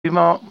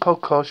Mark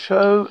podcast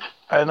show,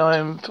 and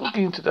I'm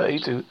talking today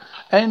to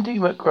Andy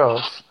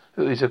McGrath,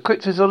 who is a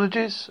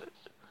cryptozoologist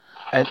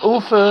and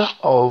author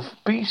of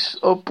Beasts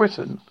of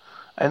Britain,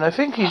 and I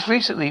think he's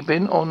recently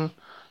been on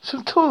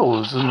some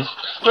tours and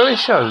various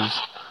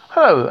shows.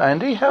 Hello,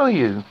 Andy. How are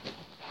you?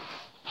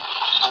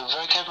 I'm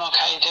very good, Mark.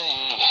 How are you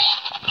doing?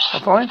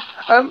 I'm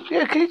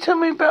fine. Can you tell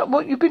me about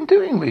what you've been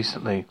doing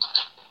recently?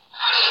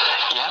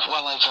 Yeah,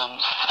 well, I've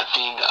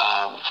been,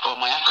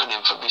 my acronym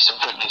for Beasts of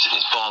Britain is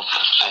Bob,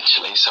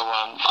 actually. So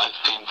I've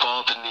been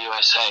Bob in the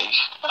USA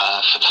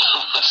for the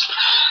last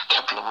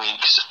couple of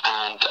weeks,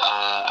 and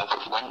I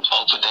went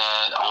over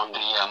there on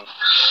the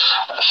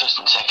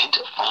 1st and 2nd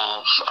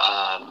of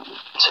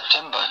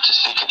September to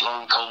speak at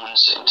Lauren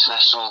Coleman's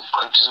International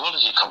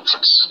Cryptzoology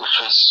Conference, which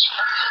was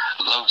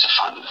loads of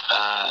fun.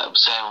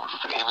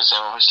 He was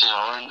there, obviously,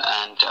 Lauren,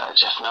 and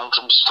Jeff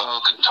Meldrum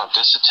spoke, and Todd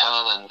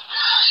Dissertel, and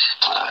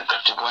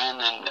Crypto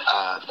Gwen, and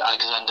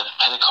Alexander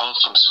Petticoat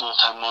from Small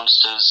Town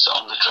Monsters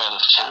on the Trail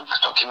of Champ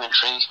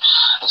documentary,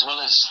 as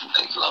well as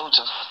loads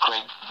of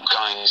great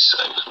guys.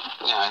 I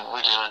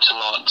really learned a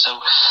lot. So I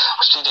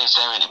was 2 days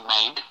there in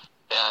Maine,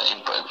 in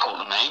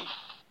Portland, Maine,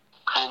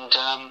 and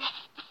then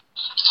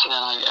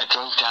I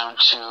drove down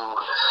to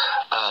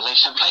Lake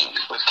Champlain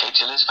with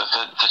Katie Elizabeth,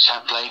 the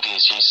Champ lady,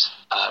 as she's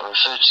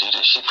referred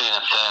to. She'd been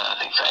up there, I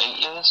think, for 8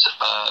 years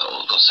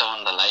or so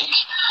on the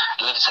lake,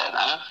 lives there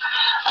now,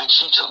 and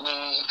she took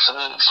me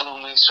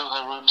following me through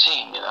her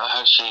routine,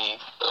 how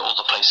all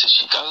the places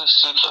she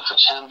goes to look for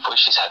Champ, where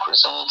she's had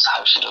results,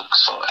 how she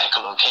looks for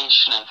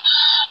echolocation, and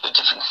the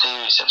different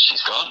theories that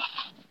she's got.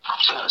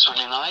 So that was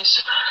really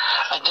nice.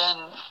 And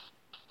then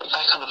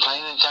back on the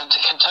plane and down to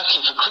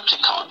Kentucky for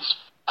CryptoCon.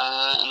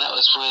 And that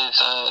was with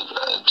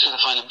two of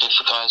the final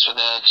Bigfoot guys were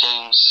there,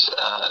 James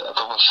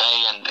Fay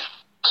and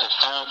Cliff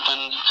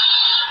Barrickman,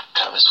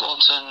 Travis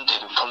Walton,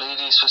 David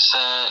Paulides was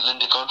there,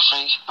 Linda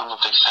Godfrey, I'm a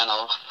big fan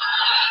of,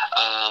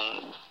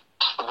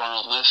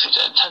 Ronald Murphy,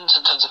 tons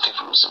and tons of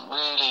people. It was a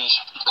really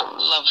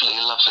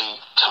lovely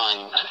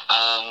time.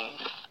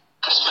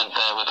 I spent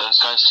there with those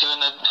guys too,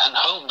 and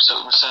home. So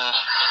it was 12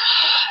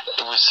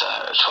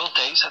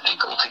 days, I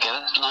think,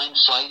 altogether. 9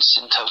 flights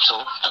in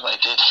total that I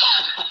did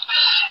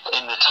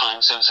in the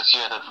time. So there was a few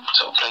other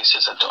sort of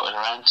places I dotted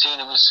around to, and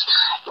it was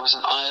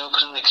an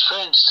eye-opening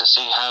experience to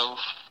see how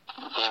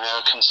the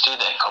Americans do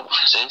their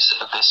conferences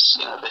of this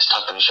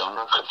type of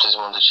genre,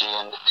 cryptozoology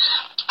and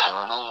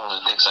paranormal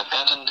and things like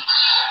that, and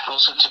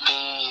also to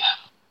be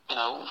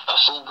a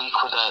full week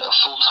with a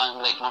full-time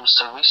lake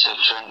monster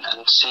researcher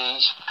and see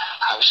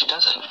how she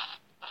does it.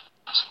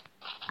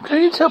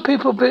 Can you tell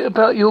people a bit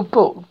about your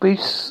book,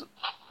 Beasts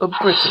of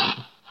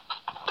Britain?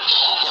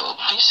 Yeah, well,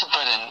 Beasts of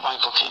Britain, my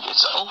book,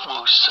 it's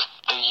almost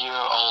a year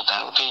old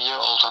now. It'll be a year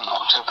old on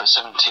October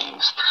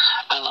 17th.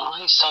 And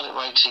I started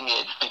writing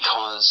it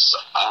because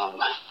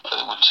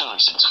there were 2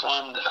 reasons.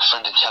 One, a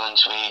friend had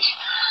challenged me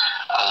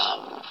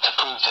to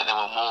prove that there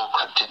were more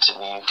cryptids in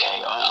the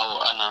UK,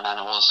 or unknown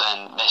animals,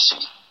 than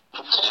Nessie.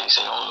 They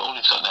say, all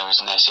you've got there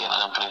is Nessie, and I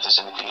don't believe there's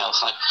anything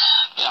else. And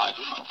I've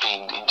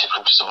been into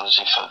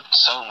cryptozoology for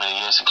so many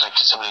years and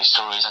collected so many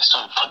stories. I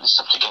started putting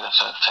stuff together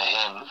for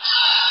him.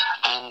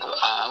 And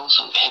I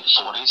also hit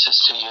 40s,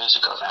 that's 2 years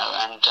ago now,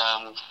 and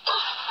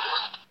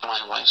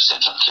my wife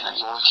said, look, you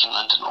work in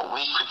London all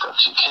week, we've got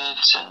 2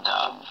 kids, and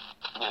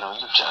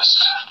you're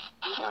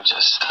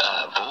just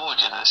bored,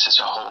 this is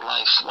your whole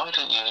life. Why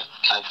don't you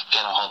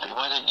get a hobby?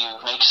 Why don't you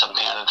make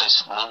something out of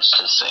this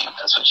monsters thing?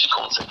 That's what she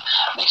calls it.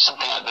 Make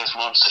something out of this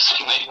monsters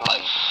thing that you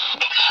like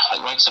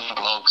write some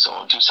blogs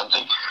or do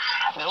something.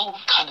 And it all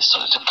kind of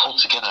started to pull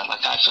together.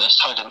 I first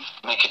tried to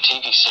make a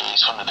TV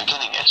series from the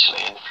beginning,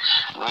 actually, and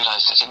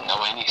realised I didn't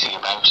know anything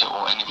about it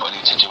or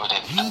anybody to do with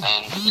it. And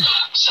then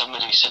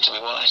somebody said to me,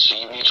 well,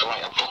 actually, you need to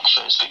write a book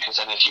first, because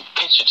then if you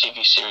pitch a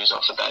TV series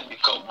off of that,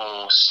 you've got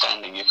more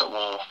standing, you've got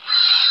more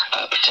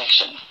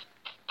protection.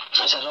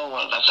 I said, oh,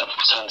 well, that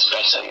sounds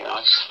better.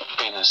 I've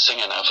been a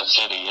singer now for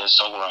 30 years,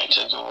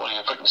 songwriter. Well,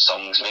 you've written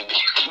songs, maybe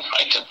you can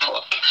write a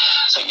book.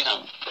 So,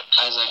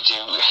 as I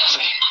do,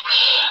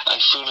 I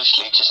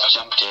foolishly just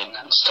jumped in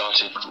and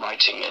started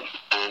writing it.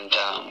 And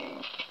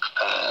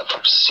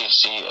approached the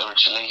CFC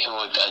originally,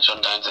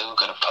 John Downs, who were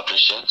going to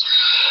publish it.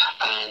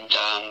 And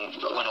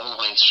went all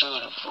the way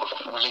through and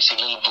releasing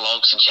little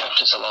blogs and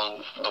chapters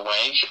along the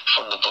way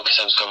from the book as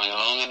I was going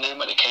along. And then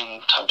when it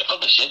came time to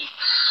publish it,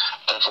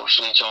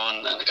 unfortunately,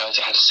 John and the guys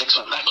had a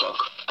 6-month backlog,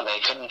 and they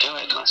couldn't do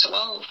it. And I said,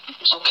 well,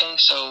 okay,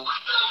 so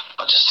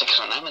I'll just stick it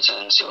on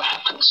Amazon and see what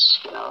happens.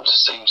 It's the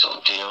same sort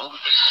of deal.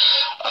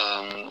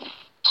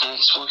 And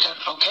it's worked out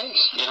okay.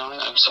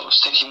 I'm sort of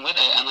sticking with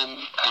it, and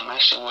I'm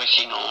actually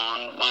working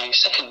on my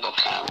second book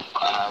now,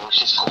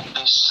 which is called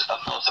Beasts of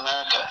North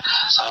America.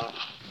 So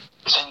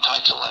same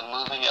title, I'm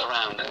moving it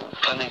around and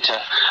planning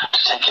to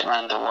take it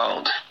around the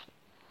world.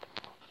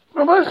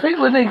 Well, most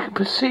people, when they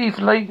perceive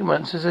lake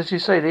monsters, as you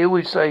say, they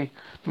always say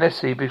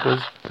Nessie because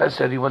that's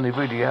the only one they've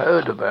really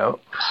heard about.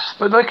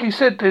 But like you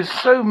said, there's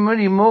so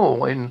many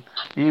more in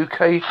the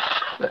UK.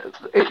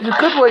 it's a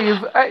good way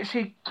of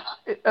actually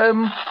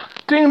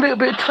doing a little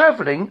bit of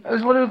travelling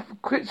as well as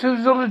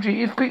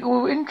cryptozoology. If people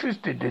were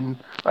interested in,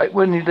 like,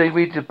 when they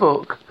read the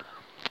book,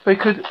 they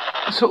could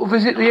sort of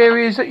visit the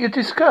areas that you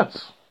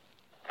discuss.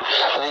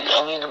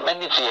 I mean,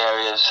 many of the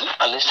areas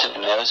are listed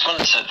in there, as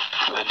well as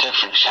the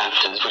different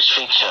chapters, which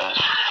feature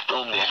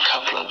normally a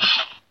couple of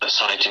the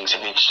sightings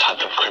of each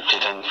type of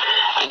cryptid and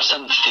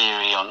some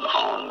theory on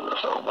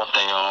what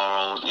they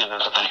are, or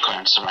the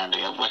background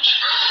surrounding it,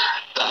 which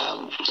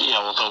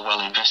although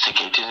well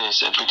investigated,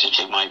 is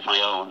particularly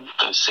my own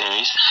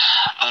series.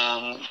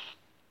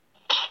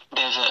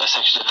 There's a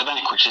section at the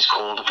back which is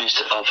called A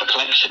Beast of a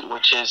Collection,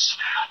 which is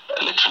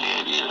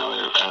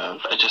literally,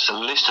 just a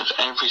list of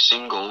every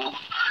single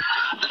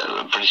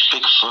British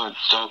Bigfoot,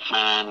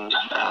 Dogman,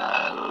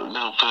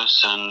 little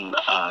person,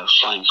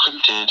 flying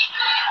cryptid,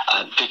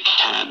 big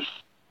cat,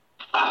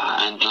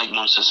 and lake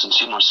monsters and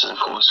sea monsters, of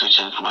course, which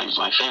are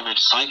my favourite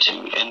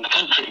sighting in the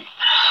country.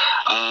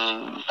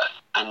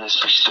 And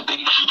especially the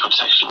Bigfoot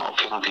section, a lot of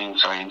people have been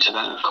very into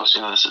that. Of course,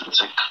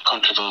 it's a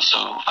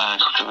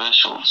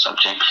controversial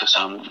subject for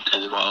some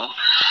as well.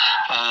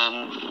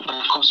 But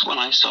of course, when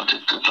I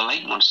started the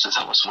lake monsters,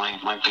 that was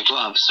my big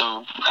love.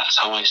 So that's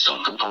how I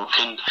started the book,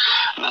 and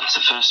that's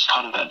the first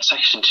part of that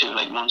section too,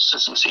 lake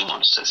monsters and sea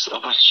monsters,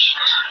 of which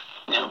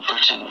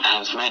Britain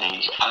has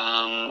many.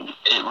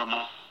 It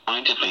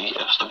reminded me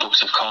of the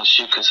books of Carl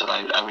Schuckers that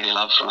I really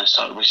loved when I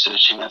started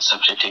researching that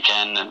subject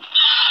again, and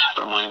it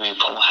reminded me of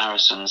Paul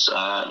Harrison's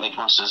Lake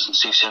Monsters and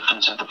Sea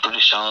Serpents of the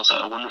British Isles,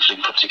 a wonderfully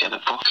put together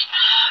book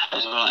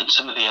as well, and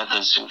some of the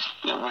others who've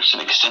written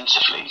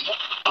extensively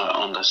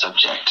on the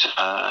subject,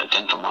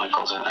 Denver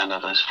Michaels and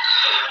others.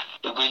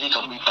 It really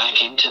got me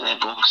back into their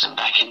books and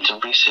back into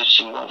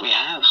researching what we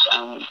have,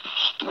 and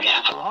we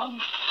have a lot.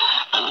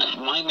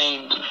 And my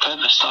main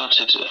purpose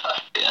started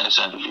as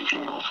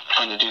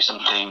trying to do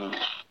something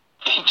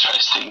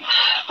interesting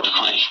with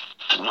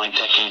my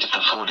decade of the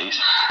 40s,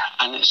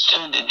 and it's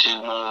turned into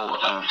more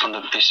from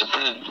the Beast of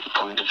Britain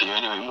point of view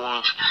anyway,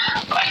 more of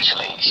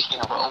actually,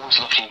 we're always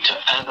looking to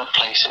other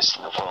places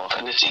in the world,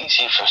 and it's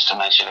easy for us to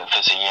imagine if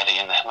there's a Yeti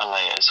in the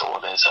Himalayas or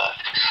there's a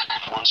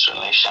monster in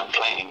Lake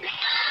Champlain,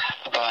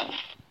 but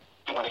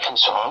when it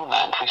comes to our own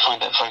land, we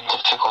find that very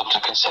difficult to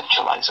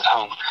conceptualize at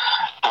home.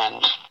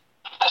 And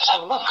let's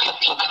have a look.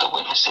 Let's look at the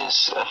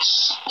witnesses.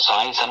 Let's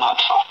size them up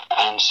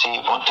and see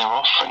what they're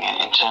offering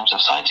in terms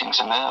of sightings.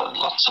 And there are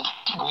lots of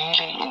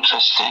really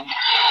interesting,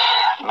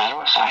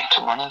 matter-of-fact,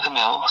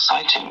 run-of-the-mill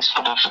sightings,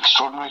 but of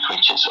extraordinary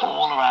creatures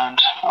all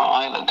around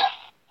our island.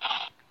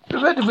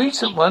 We've had a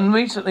recent one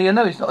recently. I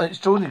know it's not an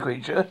extraordinary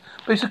creature,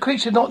 but it's a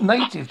creature not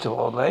native to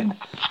our land.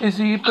 Is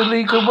the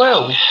Beluga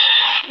whale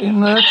in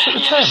the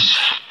Thames?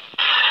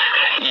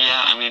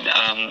 Yeah, I mean,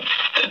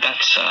 that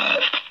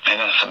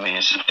for me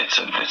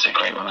it's a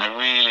great one. I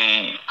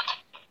really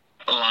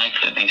like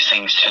that these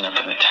things turn up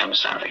in the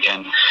Thames now and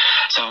again.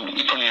 So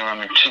you probably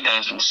remember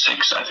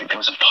 2006, I think there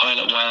was a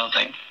pilot whale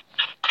that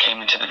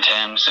came into the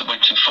Thames. It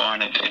went too far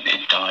and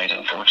it died,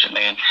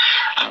 unfortunately. And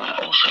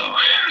also,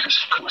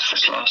 was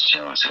this last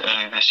year or was it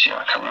earlier this year?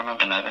 I can't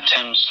remember now. The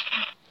Thames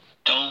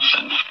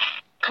dolphin,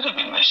 could have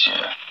been this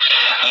year,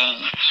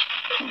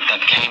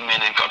 that came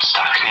in and got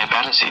stuck near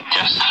Battersea,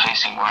 just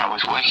facing where I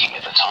was working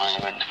at the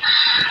time. And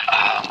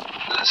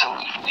so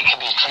it can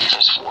be a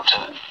treacherous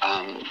water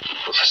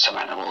for some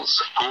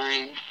animals.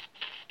 I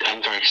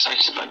am very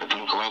excited about the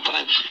beluga whale, but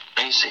I've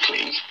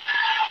basically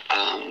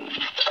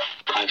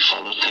I've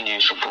followed the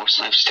news reports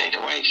and I've stayed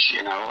away.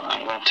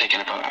 I'm not taking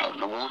a boat out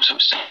in the water. I'm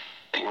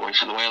staying away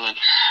from the whale, and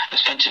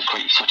there's plenty of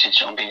great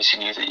footage on BBC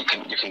News that you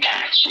can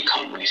catch. You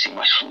can't really see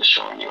much from the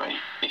shore anyway.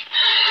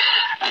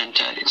 And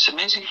it's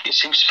amazing. It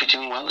seems to be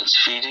doing well. It's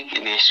feeding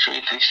in the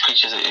estuary. These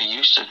creatures are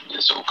used to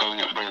sort of going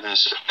up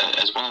rivers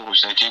as well,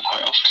 which they do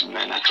quite often in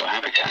their natural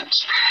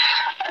habitats.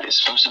 And it's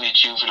supposed to be a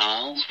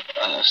juvenile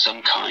of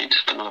some kind,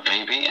 but not a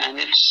baby, and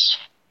it's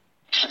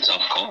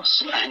off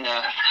course and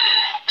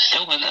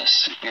still with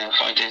us.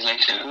 5 days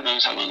later, who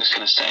knows how long it's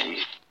going to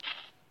stay.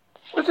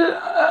 But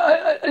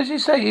as you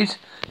say, it's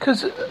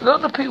because a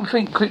lot of people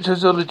think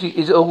cryptozoology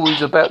is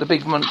always about the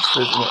big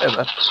monsters and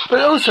whatever, but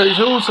it's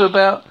also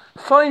about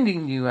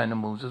finding new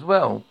animals as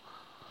well.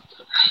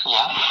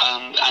 Yeah,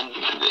 and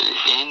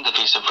in the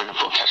Beast of Britain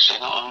book, actually,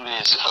 not only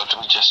do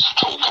we just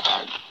talk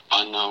about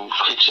unknown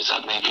creatures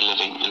that may be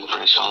living in the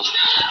British Isles,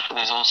 but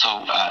there's also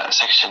a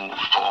section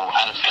for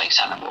out-of-place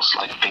animals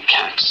like big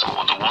cats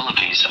or the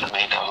wallabies that have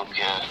made their home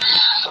here.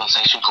 There's a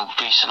section called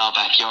Beasts in Our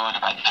Backyard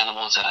about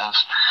animals that have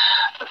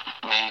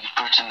made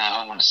Britain their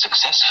home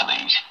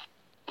successfully.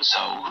 So,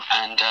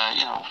 and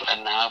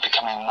now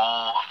becoming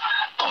more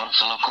part of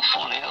the local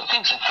fauna.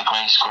 Things like the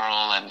grey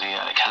squirrel and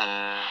the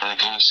Canada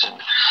goose and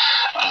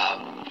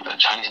the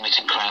Chinese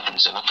mating crab and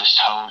Xenopus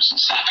toads and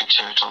snapping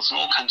turtles and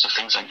all kinds of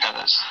things like that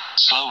are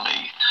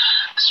slowly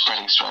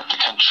spreading throughout the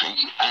country.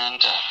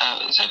 And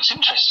so it's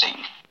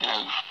interesting,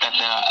 that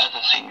there are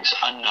other things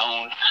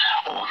unknown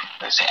or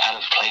let's say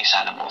out-of-place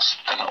animals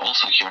that are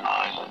also here on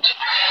our island.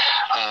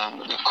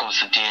 Of course,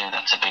 the deer,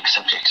 that's a big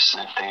subject, isn't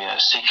it? The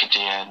sika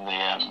deer and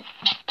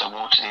the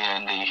water deer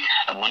and the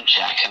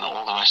muntjac and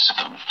all the rest of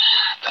them,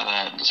 that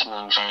are some of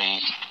them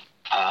very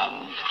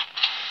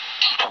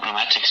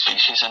problematic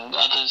species, and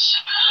others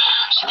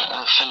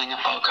filling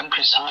up our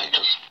countryside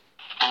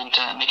and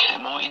making it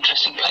a more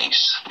interesting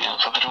place,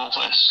 for better or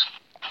worse.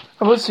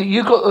 Oh, see,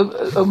 you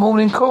got a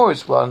morning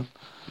chorus one,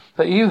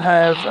 that you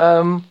have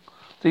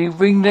the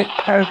ringneck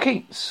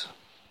parakeets.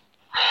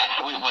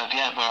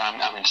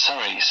 I'm in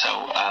Surrey,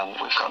 so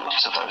we've got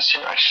lots of those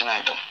here. Actually,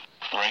 I don't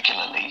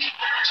regularly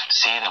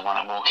see them when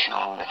I'm walking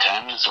along the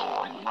Thames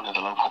or in one of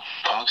the local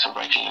parks. I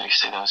regularly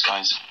see those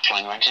guys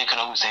flying around. They've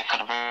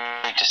got a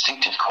very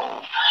distinctive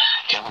call.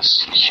 You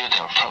always hear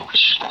their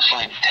approach. They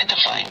tend to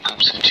fly in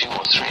groups of 2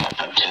 or 3, I've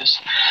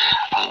noticed.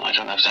 I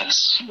don't know if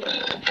that's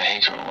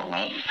behavioural or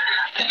not.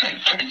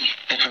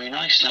 They're very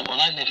nice. Now, when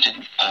I lived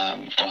in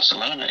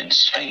Barcelona in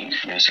Spain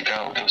years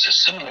ago, there was a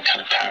similar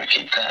kind of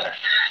parakeet there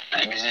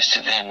that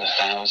existed there in the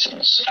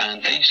thousands,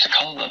 and they used to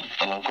call them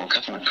the local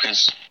government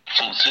because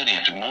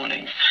 4:30 every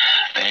morning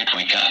they'd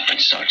wake up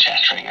and start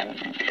chattering, and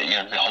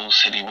the whole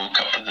city woke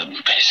up with them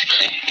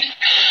basically.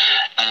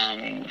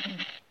 I'm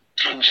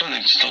sure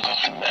they've still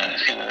got them there.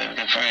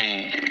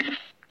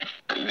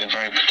 They're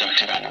very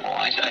productive animal.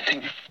 I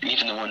think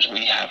even the ones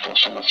we have were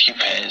from a few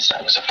pairs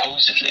that were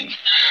supposedly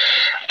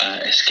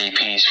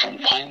escapees from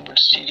Pinewood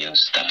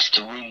Studios. That's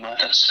the rumour,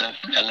 that's the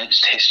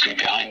alleged history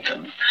behind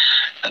them.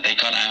 That they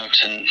got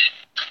out and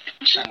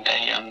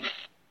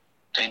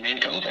they made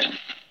a go of it.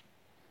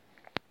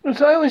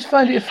 So I always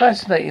find it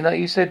fascinating, like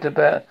you said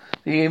about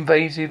the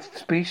invasive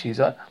species.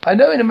 I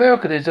know in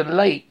America there's a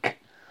lake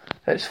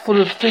that's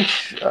full of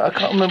fish. I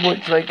can't remember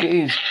which lake it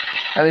is.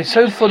 And it's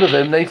so full of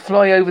them, they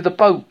fly over the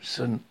boats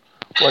and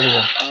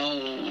whatever.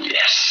 Oh,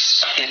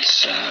 yes.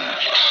 It's,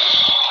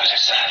 what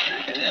is that?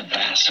 Is it a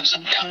bass of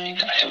some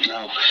kind? I don't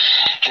know.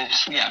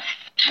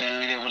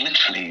 They will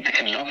literally, they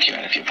can knock you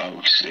out of your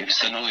boat if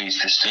the noise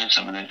disturbs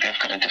them, and they've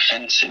got a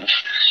defensive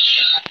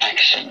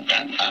action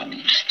that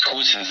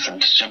causes them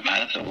to jump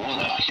out of the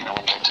water,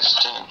 when they're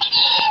disturbed.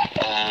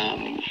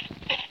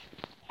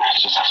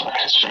 Let's just have a look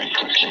at this very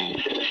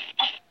quickly.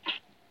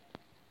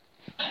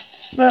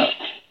 Now,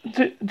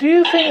 do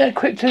you think that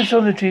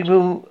cryptozoology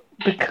will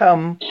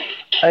become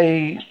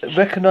a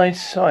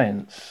recognised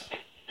science?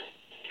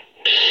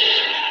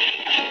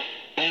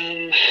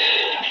 I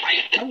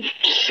don't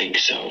think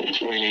so,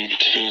 really,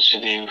 to be honest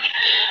with you.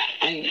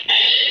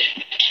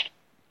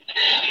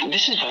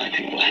 This is what I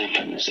think will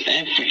happen, is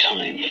every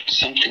time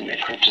something that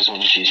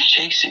cryptozoology is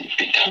chasing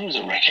becomes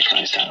a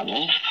recognised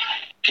animal,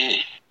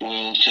 it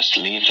will just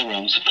leave the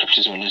realms of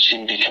cryptozoology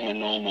and become a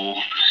normal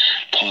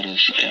part of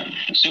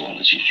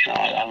zoology,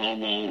 a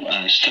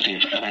normal study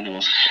of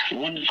animals.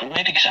 One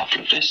great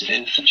example of this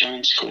is the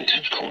giant squid,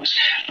 of course.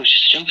 I was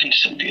just joking to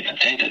somebody the other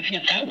day that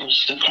that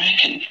was the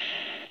kraken,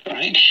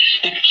 right?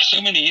 For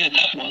so many years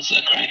that was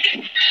the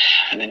kraken.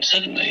 And then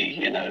suddenly,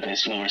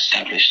 there's more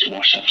established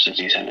wash-ups of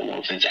these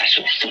animals. There's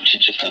actual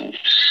footage of them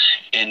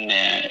in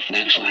their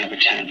natural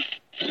habitat.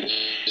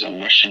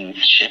 Some Russian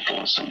ship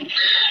or some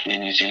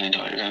in New Zealand,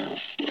 I don't know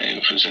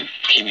if it was a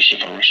Kiwi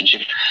ship or a Russian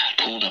ship,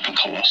 pulled up a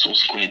colossal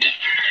squid.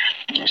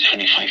 It was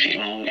 25 feet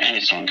long, and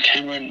it's on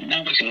camera, and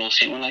now we can all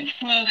see it. We're like,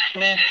 well,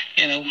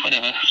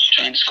 whatever,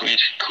 giant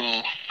squid,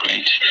 cool,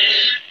 great.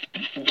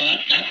 But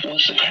that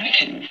was the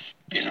kraken,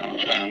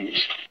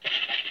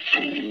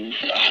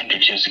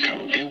 100 years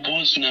ago. There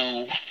was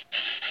no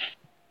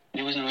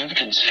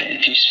evidence for it.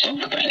 If you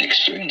spoke about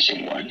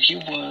experiencing one, you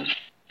were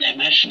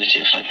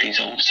imaginative, like these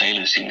old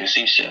sailors seeing the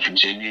sea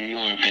serpents in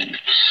Europe and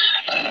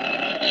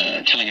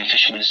telling a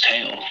fisherman's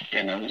tale,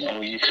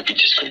 or you could be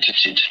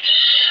discredited.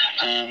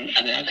 And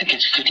I think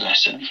it's a good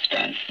lesson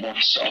that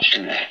what's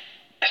often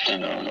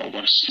ethno or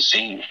what's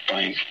seen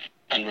by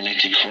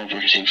unrelated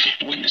corroborative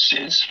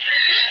witnesses,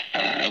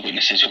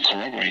 witnesses who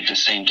corroborate the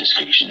same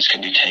descriptions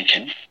can be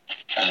taken,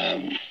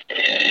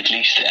 at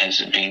least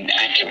as being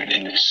accurate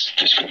in its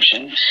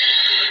description.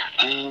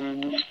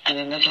 And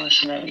another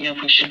lesson that,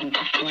 we shouldn't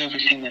poo-poo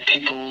everything that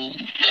people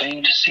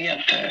claim to see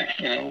out there.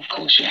 Of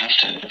course you have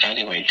to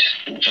evaluate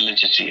the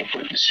validity of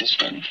witnesses,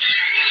 but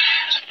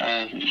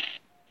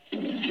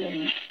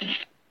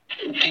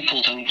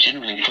people don't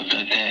generally put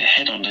their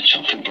head on the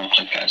chopping block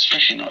like that,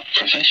 especially not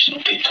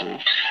professional people,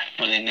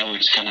 when they know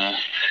it's going to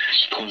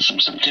cause them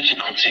some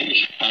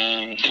difficulty.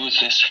 There was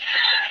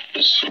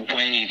this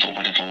wave or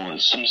whatever it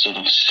was, some sort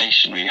of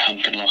stationary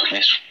hump in Loch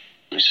Ness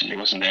recently,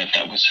 wasn't there?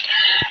 That was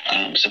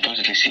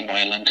supposedly seen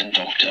by a London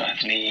doctor,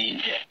 and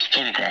he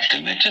photographed it,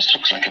 and it just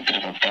looks like a bit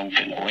of a bump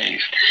in the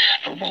wave.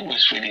 But what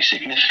was really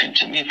significant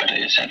to me about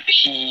it is that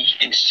he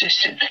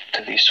insisted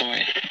that he saw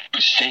it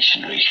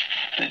stationary,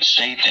 and it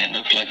stayed there,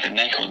 looked like the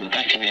neck or the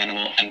back of the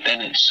animal, and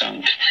then it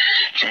sunk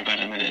for about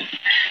a minute.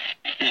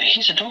 Now,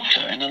 he's a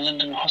doctor in a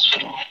London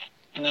hospital.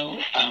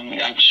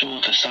 I'm sure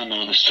the sun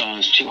or the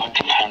stars'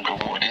 £200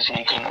 reward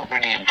isn't going to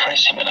really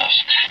impress him enough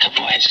to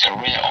put his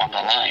career on the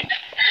line.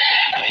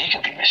 Now, he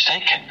could be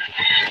mistaken,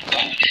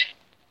 but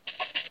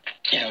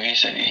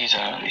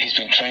he's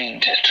been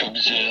trained to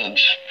observe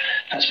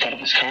as part of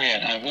his career.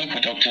 And I've worked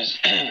with doctors,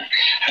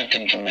 have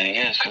done for many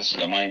years, because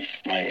my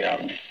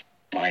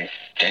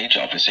day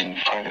job is in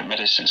private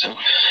medicine. So,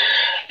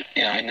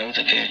 I know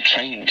that they're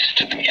trained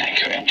to be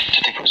accurate and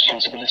to take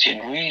responsibility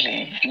and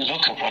really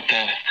look at what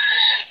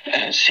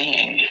they're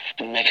seeing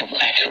and make an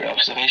accurate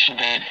observation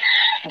of it.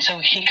 And so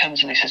he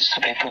comes and he says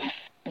to the people,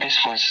 this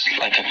was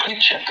like a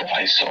creature that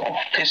I saw.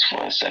 This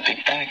was a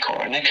big back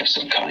or a neck of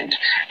some kind.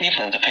 Even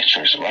though the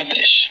picture is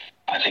rubbish,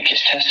 I think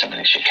his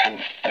testimony should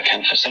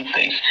account for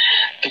something,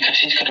 because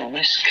he's going to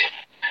risk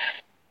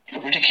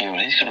ridicule,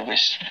 he's going to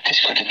risk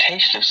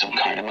discreditation of some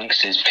kind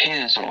amongst his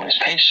peers or his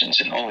patients,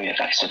 and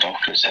that's the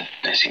doctor who said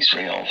Nessie's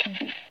real.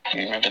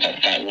 You remember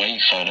that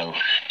wave photo?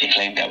 He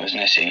claimed that was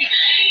Nessie.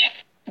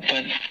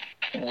 But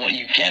what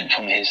you get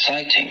from his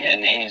sighting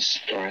and his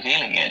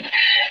revealing it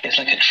is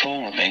like a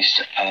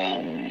trauma-based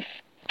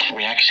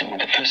reaction when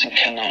the person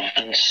cannot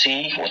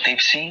unsee what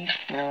they've seen.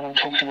 You know what I'm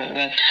talking about?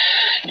 That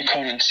you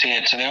can't unsee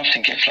it, so they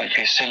often give like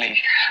these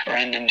silly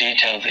random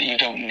details that you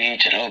don't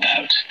need to know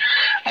about.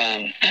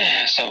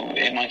 So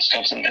it might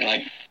stop something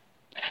like,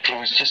 I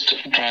was just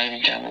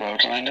driving down the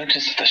road and I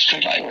noticed the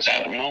street light was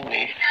out.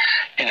 Normally,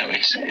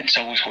 it's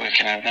always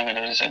working. I've never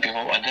noticed that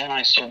before. And then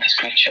I saw this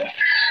creature.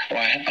 I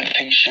had my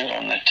pink shirt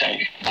on that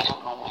day. I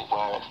don't normally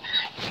wear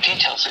it.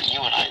 Details that you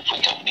and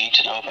we don't need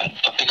to know about.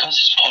 But because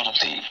it's part of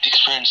the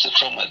experience, the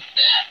trauma,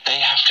 they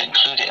have to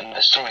include it in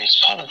the story.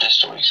 It's part of their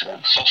story to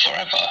them for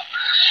forever.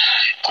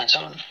 And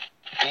so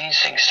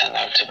these things stand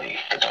out to me.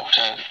 The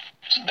doctor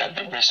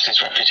that risked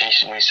his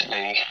reputation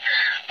recently,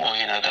 or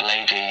the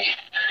lady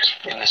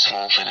in the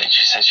small village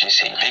who says she's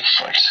seen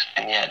Bigfoot,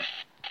 and yet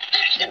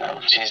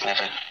she's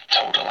never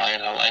told a lie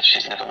in her life.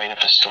 She's never made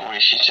up a story.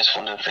 She's just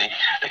one of the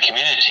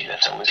community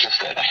that's always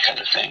lived there, that kind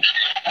of thing.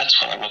 That's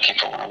what I'm looking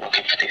for when I'm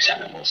looking for these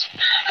animals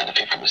and the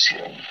people who see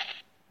them.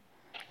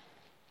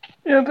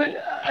 Yeah, but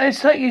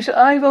it's like you said,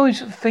 I've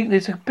always think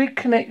there's a big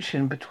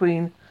connection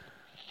between,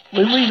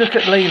 when we look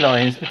at ley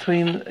lines,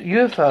 between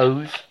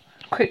UFOs,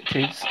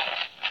 cryptids,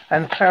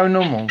 and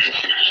paranormal.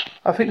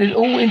 I think they're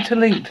all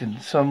interlinked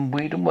in some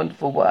weird and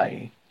wonderful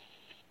way.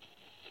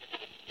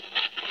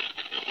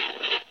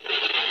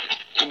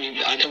 I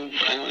mean, I don't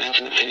have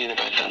an opinion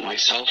about that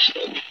myself.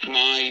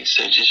 My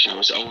suggestion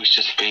has always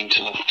just been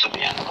to look for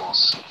the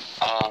animals.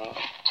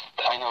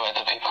 I know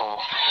other people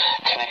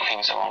connect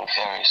things along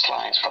various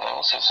lines, but I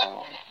also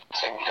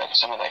think that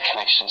some of that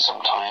connection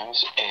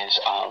sometimes is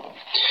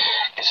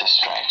a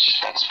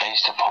stretch that's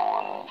based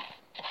upon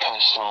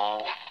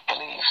personal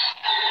belief.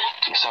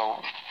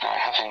 So,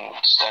 having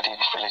studied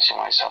religion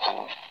myself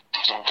and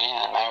being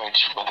in a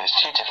marriage where there's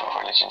two different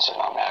religions in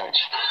our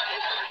marriage,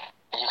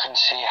 you can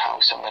see how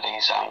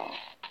somebody's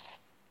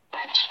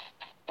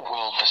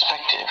world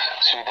perspective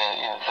through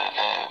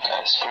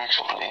their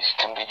spiritual belief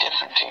can be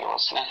different to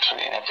yours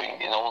naturally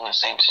in all the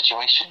same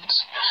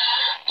situations.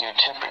 You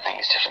interpret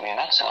things differently, and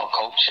that's in our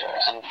culture.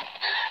 And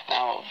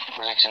now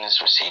religion is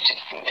receding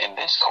in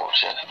this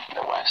culture, in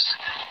the West.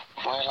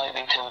 We're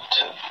likely to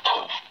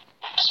put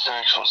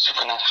spiritual,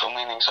 supernatural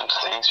meanings onto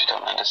things we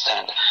don't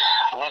understand.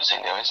 I'm not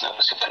saying there is no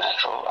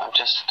supernatural. I'm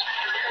just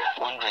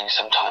wondering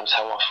sometimes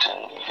how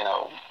often,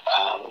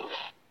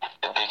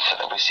 the Bigfoot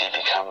that we see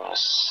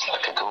becomes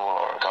like a ghoul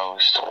or a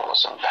ghost or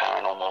some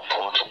paranormal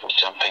portal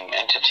jumping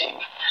entity.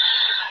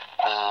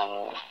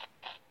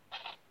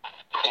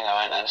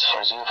 And as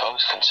far as UFO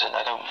is concerned,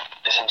 I don't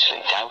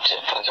essentially doubt it,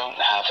 but I don't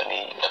have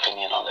any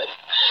opinion on it.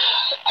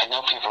 I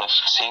know people have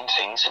seen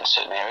things in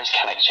certain areas.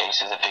 Canic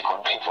Chase is a big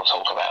one people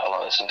talk about a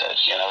lot, isn't it?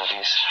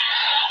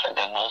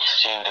 The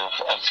multitude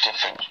of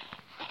different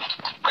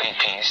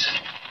creepies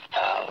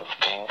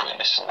being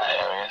witnessed in that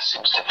area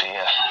seems to be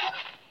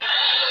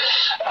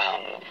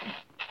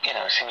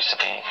seems to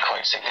be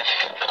quite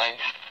significant, but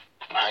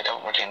I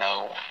don't really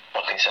know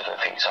what these other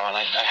things are, and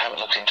I haven't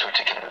looked into a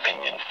particular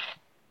opinion.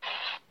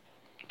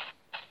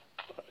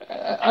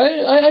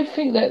 I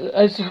think that,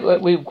 as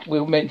we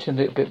mentioned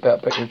a little bit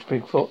about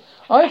Bigfoot,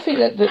 I think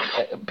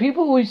that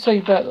people always say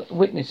about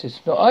witnesses.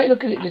 No, I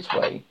look at it this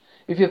way: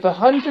 if you have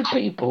 100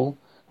 people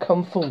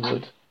come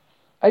forward,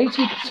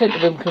 80%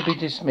 of them can be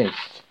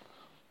dismissed.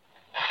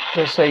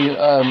 They say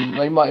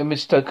they might have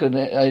mistaken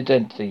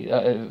identity,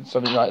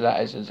 something like that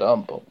as an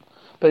example.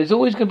 But there's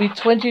always going to be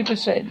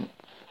 20%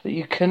 that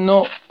you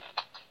cannot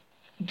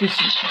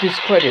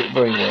discredit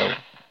very well.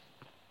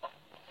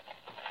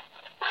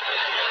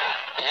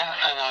 Yeah,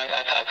 and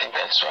I think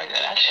that's right.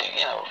 And actually,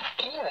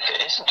 even if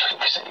it isn't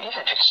 20%, even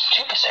if it's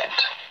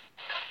 2%,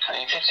 and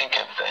if you think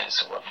of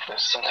there's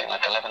something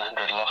like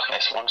 1,100 Loch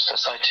Ness Monster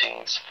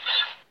sightings.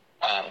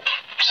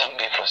 Some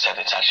people have said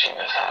it's actually in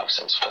the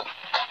thousands, but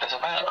there's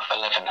about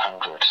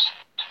 1,100,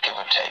 give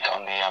or take,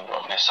 on the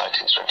Loch Ness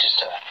sightings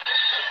register.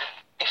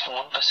 If 1%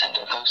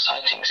 of those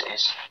sightings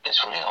is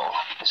real,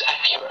 is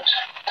accurate,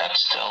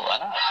 that's still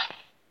enough.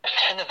 If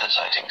 10 of the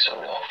sightings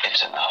are real,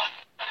 it's enough.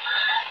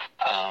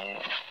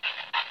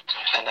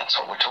 And that's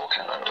what we're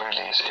talking about,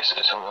 really, is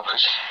a real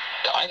question.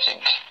 I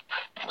think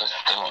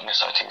the Loch Ness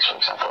sightings, for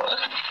example,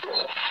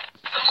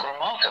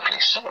 remarkably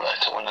similar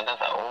to one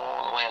another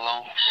all the way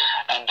along.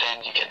 And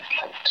then you get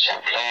like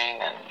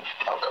Champlain and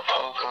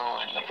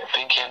Ogopogo and like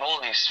Pinky and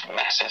all these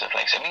masses of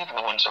lakes, and even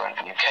the ones around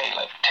the UK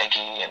like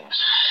Teggy and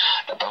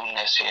Bone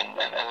Nessie and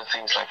other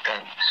things like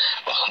that,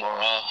 Loch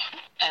Morar.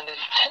 And it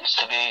tends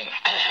to be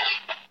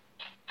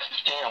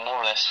more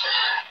or less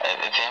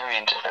a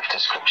variant of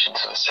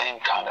descriptions of the same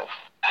kind of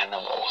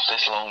animal.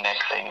 This long neck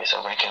thing is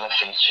a regular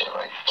feature,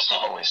 right? It's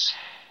not always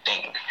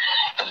thing,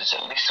 but it's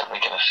at least a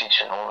regular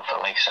feature in all of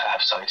the lakes that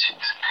have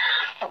sightings.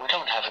 And we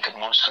don't have a good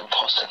monster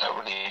imposter that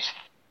really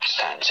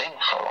stands in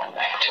for a long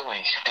neck, do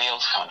we? The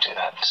eels can't do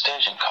that,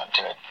 sturgeon can't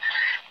do it.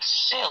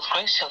 Seals,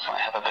 grey seals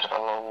might have a bit of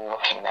a long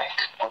looking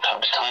neck from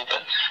time to time,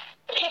 but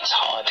it's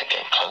hard to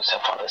get close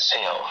up on a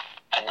seal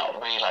and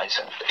not realise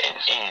that it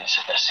is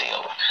a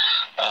seal.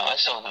 I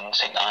saw them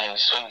St.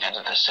 Ives swimming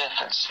under the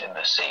surface in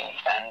the sea,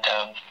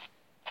 and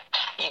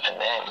even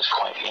there it was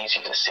quite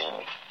easy to see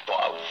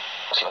what I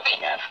was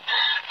looking at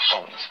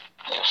from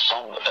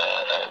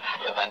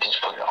a vantage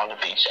point on a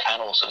beach,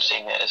 and also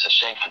seeing it as a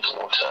shape in the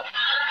water.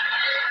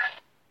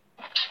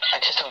 I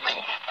just don't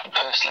think,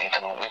 personally, at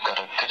the moment we've got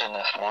a good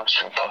enough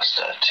monster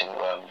imposter to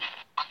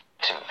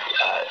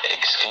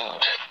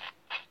exclude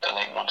the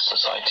lake monster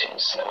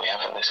sightings that we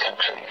have in this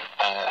country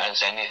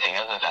as anything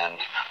other than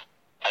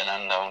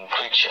an unknown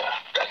creature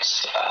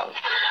that's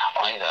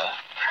either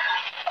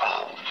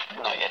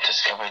not yet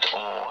discovered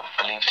or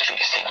believed to be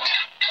extinct.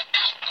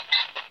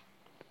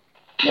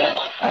 Yeah,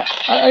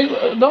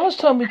 last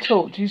time we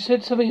talked, you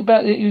said something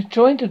about that you were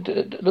trying to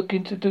look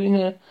into doing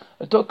a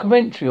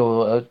documentary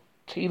or a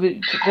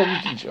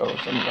television show or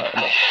something like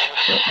that.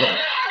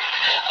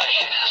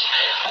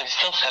 I'm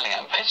still selling it.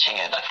 I'm pitching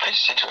it. I've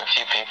pitched it to a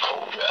few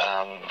people,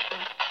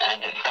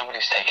 and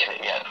nobody's taken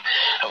it yet.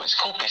 Oh, it's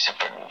called Beasts of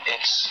Britain.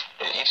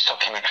 Each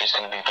documentary is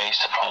going to be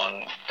based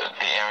upon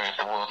the area of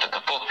the world that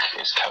the book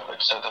is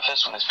covered. So the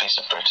first one is Beasts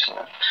of Britain,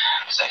 the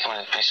second one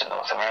is Beasts of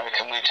North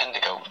America, and we tend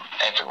to go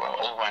everywhere,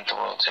 all around the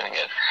world doing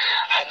it.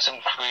 I had some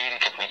really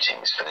good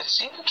meetings, but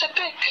it's a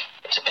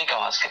big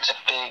ask, it's a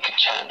big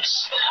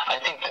chance. I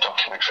think the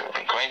documentary would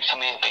be great for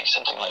me. It'd be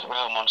something like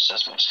Real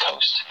Monsters Meets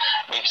Coast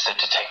meets The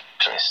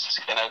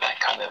Detectorists, that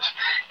kind of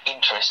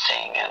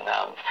interesting and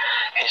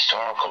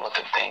historical look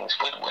at things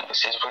with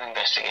witnesses, with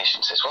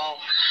investigations as well,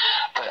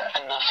 but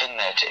enough in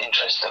there to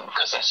interest them,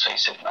 because let's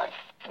face it, like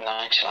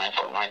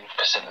 99.9%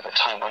 of the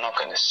time we're not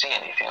going to see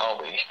anything,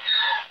 are we?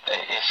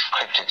 If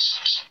cryptids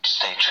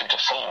stay true to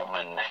form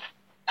and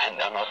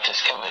are not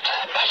discovered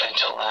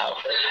until now,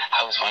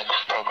 how is my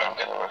program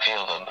going to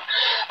reveal them?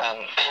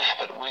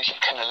 But we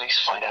can at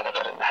least find out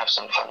about it and have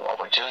some fun while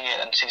we're doing it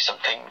and see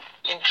something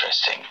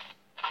interesting.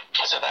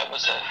 So that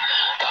was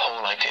the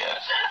whole idea.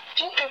 A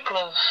few people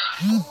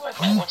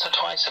have met once or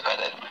twice about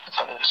it,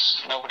 but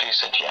nobody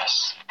said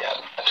yes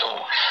at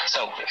all.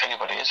 So if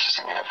anybody is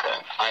listening out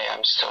there, I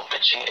am still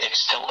pitching it. It's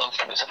still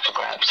open. It's up for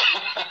grabs.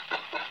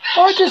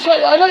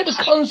 I like the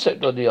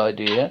concept of the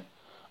idea.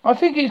 I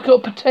think it's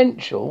got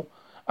potential.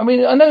 I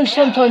mean, I know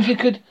sometimes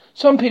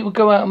some people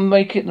go out and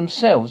make it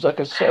themselves, like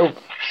a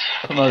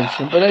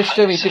self-promotion, but that's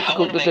very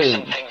difficult to do.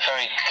 Something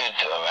very good,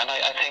 though, and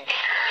I think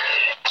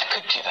I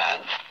could do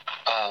that.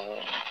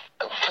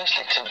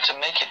 Firstly, to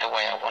make it the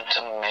way I want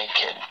to make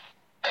it,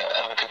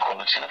 of a good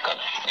quality, and I've got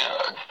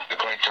a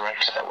great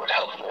director that would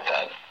help me with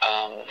that.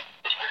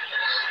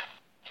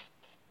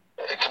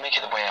 To make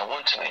it the way I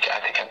want to make it,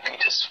 I think I need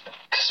to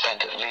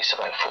spend at least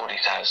about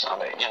 40,000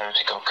 on it.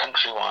 To go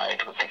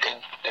countrywide with the good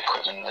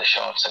equipment, the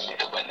shots, and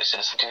the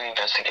witnesses, and do the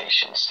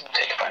investigations, and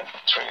take about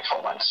 3 or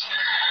 4 months.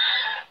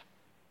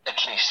 At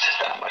least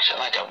that much,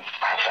 and I don't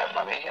have that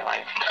money, and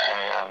I'm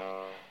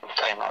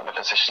not in a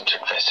position to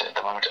invest it at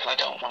the moment, and I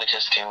don't want to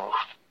just do,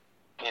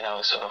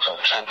 sort of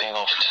a tramping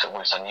off to the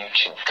woods on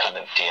YouTube kind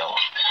of deal,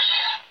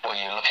 where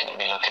you're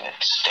looking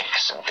at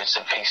sticks and bits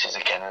and pieces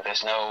again, and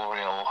there's no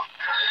real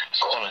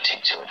quality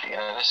to it.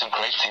 There's some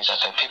great things out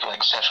there. People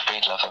like Seth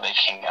Breedlove are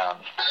making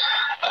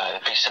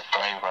The Beast of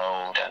Bray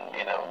Road and,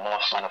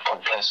 Morph Manor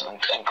Point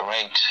Pleasant and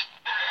great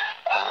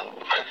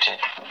cryptid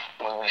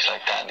movies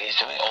like that, and he's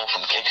doing it all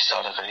from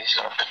Kickstarter, but he's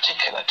got a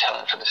particular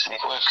talent for this, and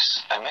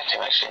I met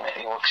him actually, and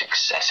he works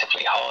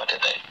excessively hard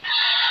at it,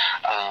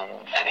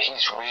 and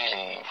he's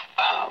really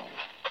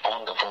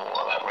on the ball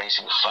about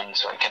raising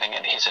funds for getting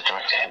it. He's a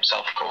director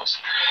himself, of course,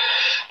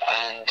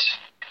 and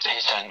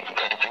he's done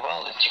incredibly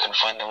well. You can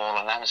find them all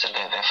on Amazon.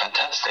 They're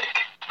fantastic,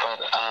 but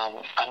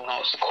I'm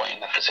not quite in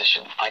that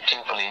position. I do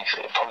believe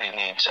it probably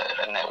needs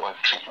a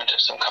network treatment of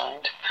some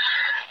kind.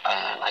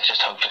 I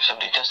just hope if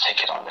somebody does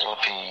take it on, it'll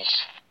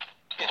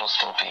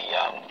still be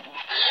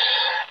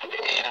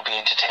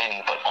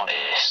entertaining but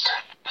honest.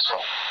 That's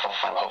what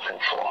I'm hoping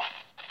for.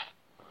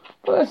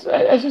 Well,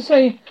 as I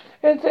say,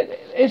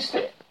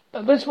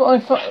 that's what I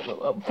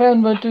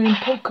found by doing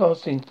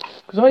podcasting.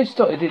 Because I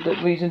started it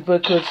that reason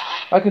because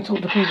I can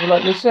talk to people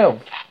like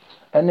yourself,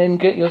 and then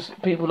get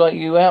people like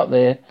you out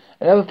there,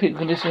 and other people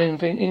can listen in and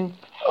thinking,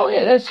 oh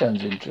yeah, that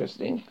sounds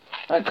interesting,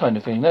 that kind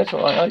of thing. That's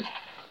what I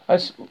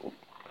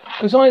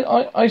because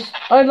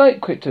I like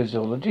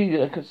cryptozoology,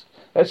 because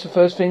That's the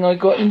first thing I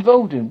got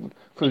involved in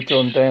through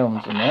John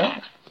Downes and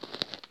that.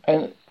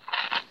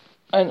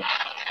 And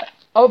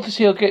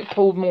obviously I get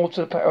pulled more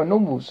to the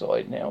paranormal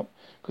side now,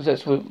 because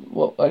that's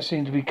what I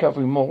seem to be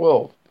covering more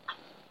of.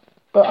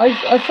 But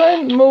I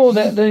found more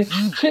that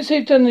since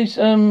they've done this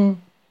new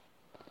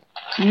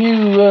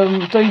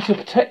data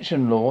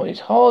protection law, it's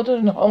harder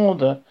and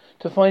harder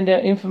to find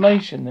out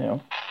information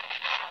now.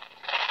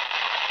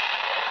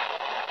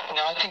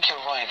 No, I think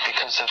you're right,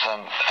 because of,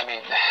 from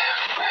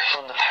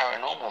the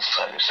paranormal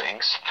side of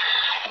things,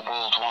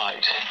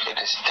 worldwide, it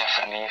is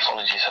definitely,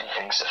 ufology side of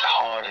things,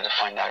 harder to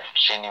find out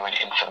genuine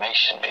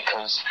information,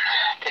 because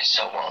it's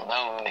so well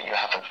known that you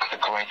have a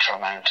greater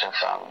amount of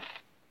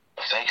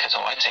fakers,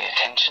 or I'd say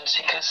attention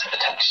seekers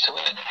attached to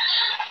it.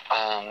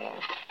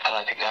 And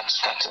I think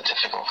that's a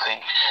difficult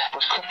thing.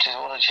 With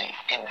cryptozoology,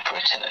 in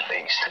Britain at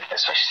least,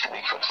 especially the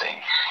Bigfoot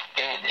thing,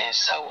 it is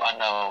so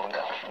unknown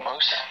that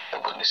most of the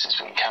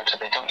witnesses we encounter,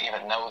 they don't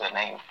even know the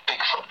name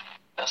Bigfoot.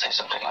 They'll say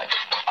something like,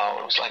 oh,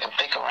 it was like a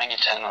big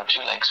orangutan on 2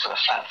 legs with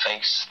a flat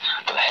face,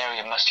 with hair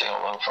and muscly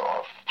all over,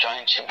 or a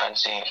giant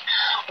chimpanzee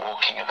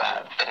walking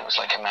about, but it was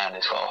like a man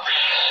as well.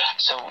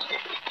 So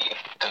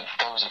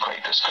those are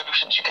great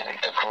descriptions. You get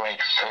a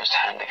great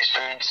first-hand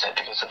experience there,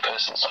 because the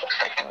person's not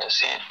expecting to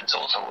see it. It's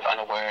also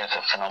unaware of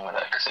the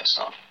phenomena, because it's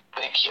not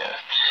big here.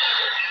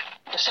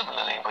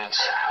 Similarly with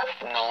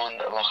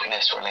non-Loch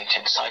Ness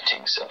related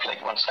sightings of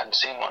Lake and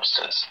sea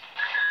monsters,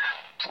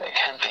 it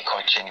can be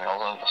quite genuine,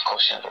 although of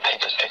course the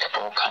papers pick up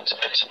all kinds of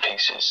bits and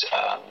pieces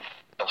of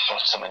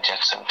flotsam and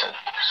jetsam to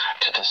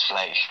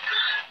display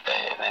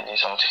their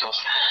news articles.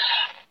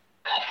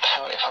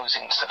 If I was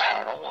into the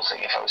paranormal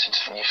thing, if I was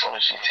into the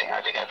ufology thing, I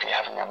think I'd be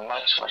having a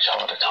much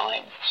harder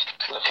time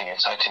looking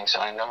at sightings.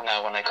 And I know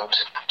now when I go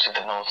to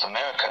the North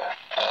America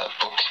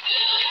book,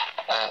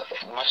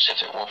 much of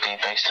it will be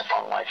based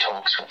upon my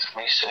talks with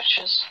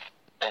researchers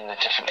in the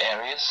different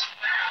areas,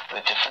 the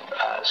different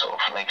sort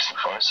of lakes and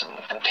forests,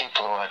 and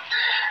people who are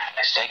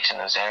staked in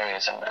those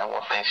areas and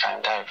what they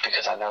found out,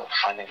 because I know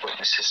finding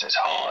witnesses is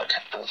hard,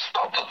 and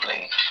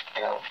probably,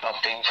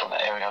 not being from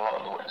that area, a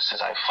lot of the witnesses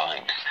I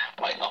find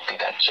might not be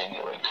that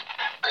genuine,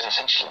 because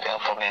essentially they'll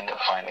probably end up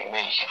finding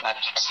me.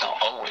 That's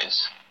not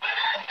always,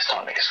 it's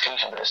not an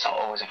exclusion, but it's not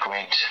always a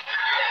great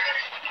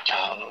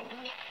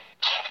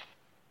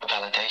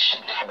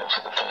validation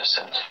for the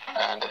person,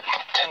 and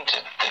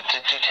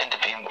there do tend to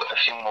be a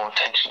few more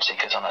attention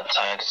seekers on that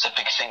side. It's a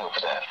big thing over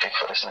there,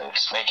 Bigfoot, isn't it?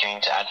 It's making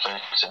into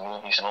adverts and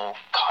movies and all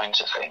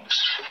kinds of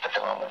things at the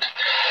moment,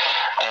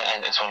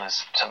 and as well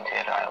as some of the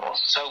other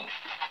animals. So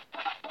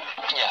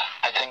yeah,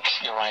 I think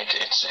you're right.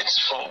 It's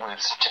fraught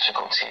with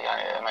difficulty.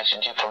 I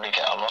imagine you probably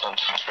get a lot of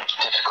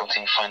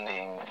difficulty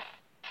finding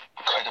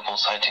credible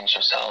sightings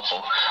yourself,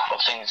 or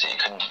things that you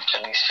can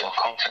at least feel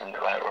confident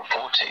about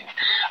reporting,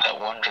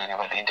 wondering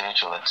about the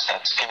individual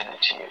that's given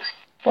it to you.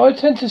 Well, I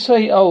tend to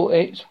say,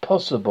 it's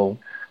possible,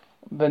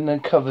 then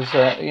it covers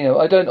that.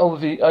 I don't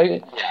obviously,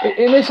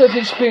 unless I've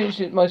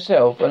experienced it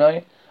myself,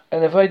 and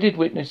if I did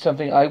witness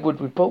something, I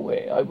would report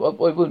it. I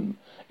wouldn't,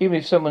 even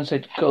if someone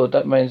said, God,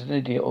 that man's an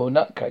idiot or a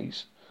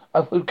nutcase,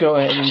 I would go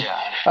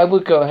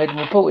ahead and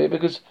report it,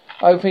 because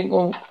I think,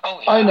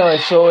 I know I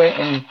saw it,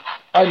 and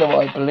I know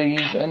what I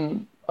believe,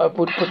 and I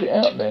would put it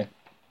out there.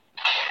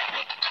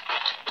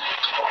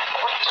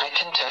 I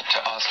tend to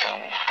ask, I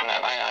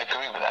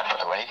agree with that, by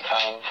the way.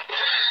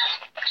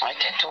 I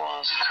tend to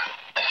ask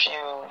a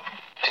few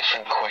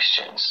different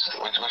questions,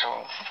 which I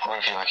won't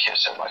reveal here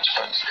so much,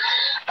 but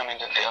I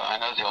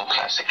know the old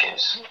classic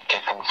is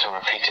get them to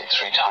repeat it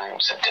 3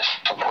 times at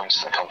different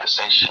points in the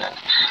conversation, and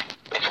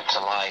if it's a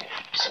lie,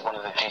 one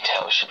of the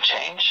details should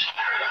change.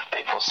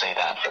 People say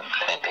that, but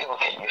then people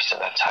get used to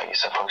that's how you're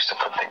supposed to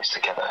put things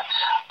together.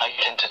 I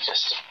tend to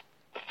just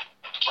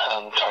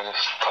try to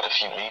put a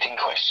few leading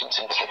questions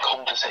into the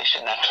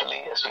conversation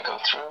naturally as we go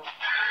through.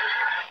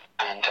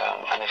 And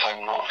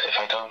if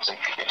I don't think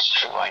it's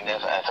true, I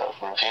never ever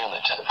reveal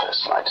it to the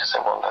person. I just say,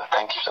 well,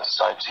 thank you for the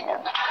sighting,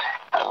 and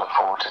I look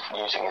forward to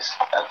using it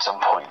at some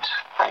point.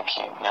 Thank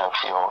you,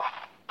 for your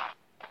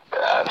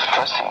for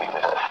trusting me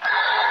with it.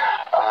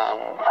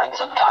 And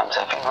sometimes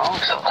I've been wrong.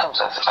 Sometimes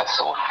I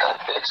thought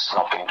that it's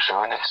not been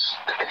true, and it's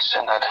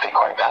turned out to be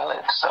quite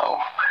valid. So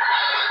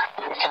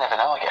you can never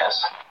know, I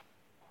guess.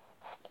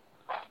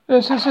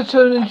 Yes, it's a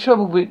turn in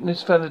trouble with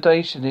this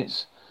validation.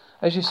 It's,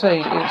 as you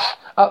say, it's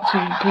up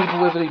to people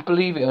whether they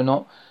believe it or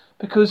not,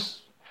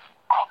 because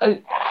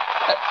I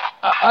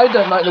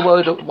don't like the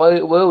world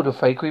of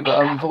fakery, but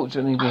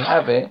unfortunately we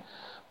have it.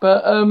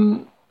 But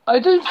I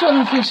do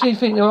honestly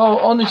think there are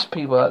honest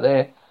people out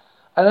there,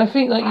 and I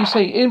think, like you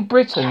say, in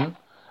Britain,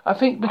 I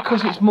think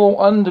because it's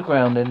more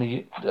underground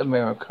in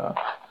America,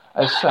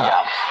 as such.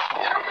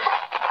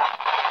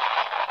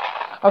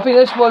 I think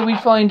that's why we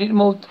find it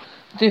more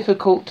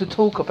difficult to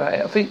talk about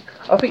it. I think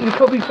we've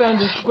probably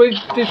found a great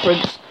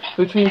difference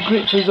between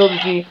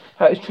cryptozoology,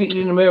 how it's treated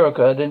in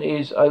America, than it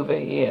is over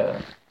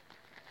here.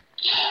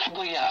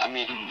 Well, yeah,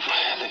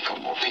 they've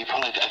got more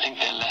people. I think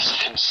they're less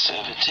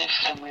conservative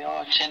than we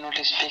are,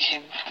 generally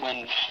speaking,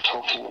 when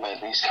talking about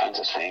these kinds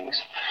of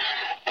things.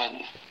 But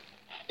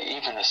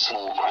even a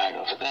small crowd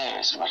over there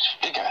is much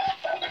bigger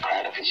than the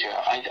crowd over here.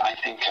 I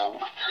think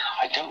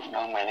I don't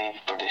know many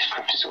British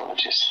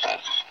cryptozoologists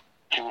that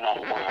do not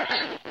work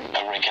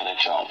a regular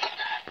job,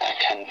 that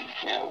can,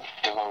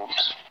 devote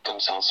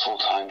themselves full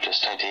time to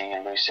studying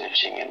and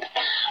researching and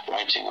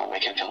writing or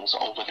making films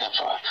or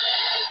whatever,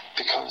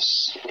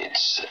 because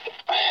it's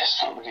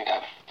not really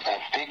that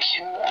big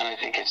here, and I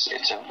think it's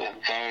a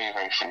very,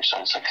 very fringe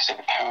science. Like I said,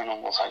 the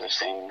paranormal side of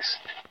things,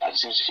 that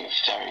seems to be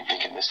very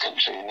big in this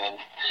country, and then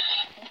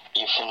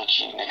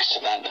ufology next to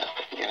that,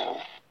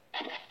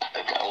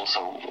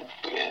 also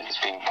has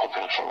been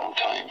popular for a long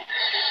time.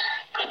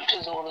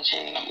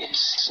 Cryptozoology,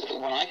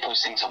 when I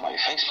post things on my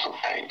Facebook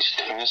page,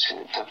 to be honest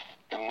with you,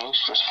 the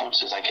most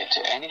responses I get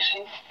to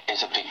anything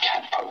is a big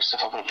cat post.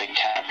 If I put a big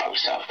cat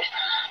post up,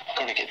 I'm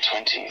going to get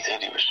 20,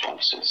 30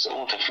 responses,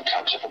 all different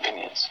types of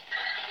opinions.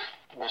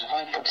 But if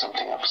I put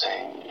something up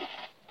saying,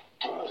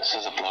 this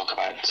is a blog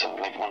about some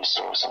Lake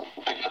Monster or some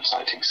Bigfoot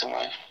sighting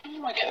somewhere, I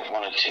might get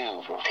one or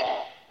two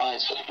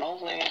replies, but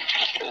normally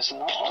there's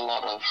not a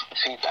lot of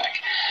feedback.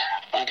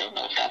 I don't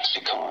know if that's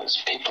because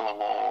people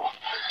are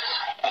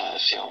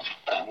feel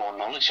more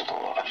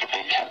knowledgeable about the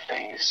big cat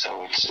thing,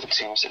 so it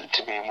seems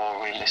to be a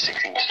more realistic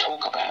thing to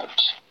talk about,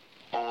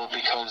 or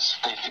because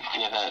they think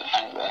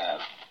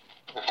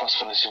the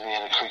possibility of the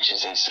other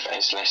creatures is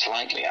less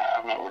likely.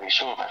 I'm not really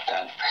sure about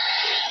that.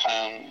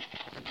 I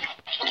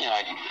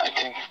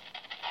think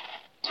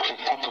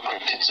proper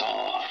cryptids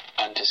are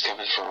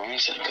undiscovered for a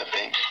reason, that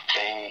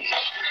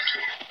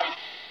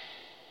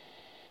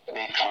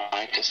they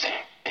try to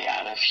stay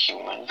out of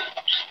human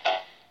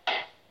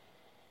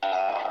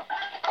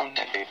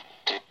contact.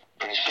 The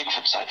British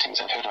Bigfoot sightings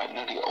I've heard about,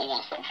 nearly all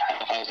of them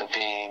have either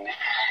been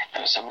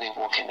somebody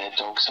walking their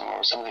dog somewhere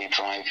or somebody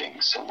driving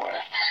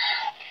somewhere,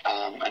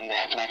 and they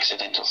have an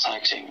accidental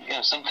sighting,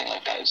 something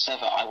like that. It's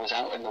never, I was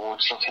out in the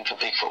woods looking for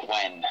Bigfoot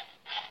when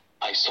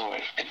I saw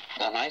it.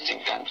 And I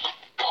think that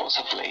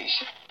possibly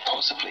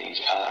points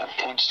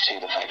to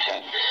the fact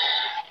that,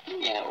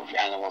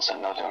 animals that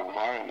know their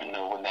environment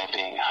know when they're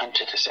being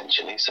hunted,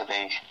 essentially, so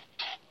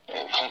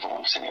clever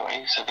ones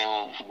anyway, so they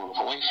will move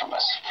away from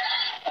us.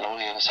 And all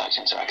the other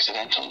sightings are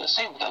accidental. The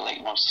same with the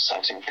lake monster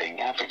sighting thing.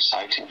 Average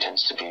sighting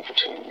tends to be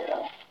between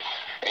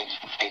 8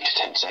 to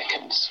 10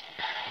 seconds.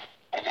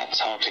 And that's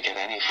hard to get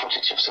any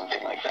footage of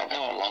something like that. There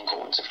are longer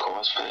ones, of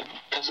course, but it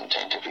doesn't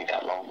tend to be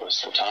that long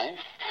most of the time.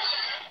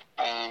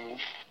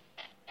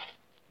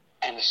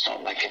 And it's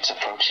not like it's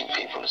approaching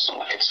people. It's not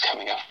like it's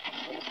coming up,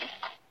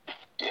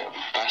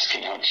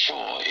 basking on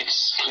shore.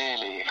 It's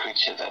clearly a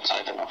creature that's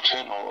either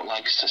nocturnal or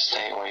likes to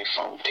stay away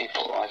from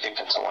people. I think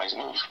that's a wise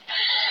move.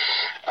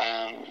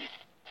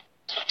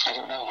 I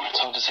don't know. It's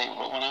hard to say.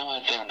 But when I'm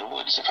out there in the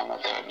woods, if I'm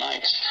out there at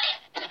night,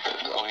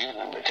 or even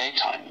in the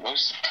daytime,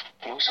 most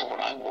of what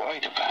I'm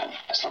worried about,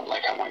 it's not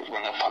like I might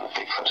run up on a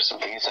Bigfoot or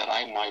something, is that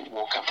I might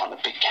walk up on a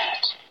big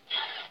cat.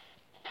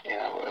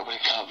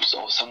 With cubs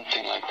or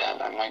something like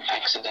that. I might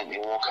accidentally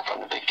walk up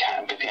on a big cat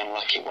and be the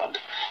unlucky one,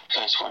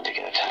 first one to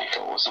get attacked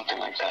or something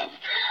like that,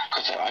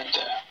 because they're out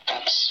there.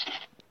 That's,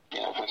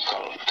 we've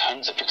got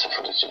tons of bits of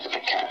footage of the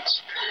big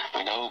cats.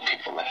 We know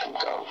people let them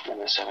go in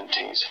the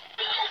 70s,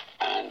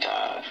 and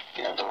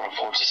the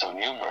reports are so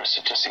numerous,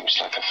 it just seems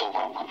like a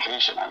foregone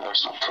conclusion. I know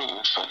it's not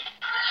proved, but...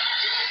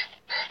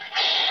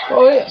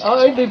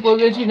 Well,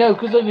 as you know,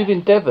 because I live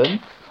in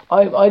Devon,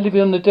 I live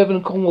on the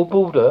Devon-Cornwall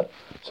border,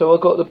 so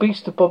I got the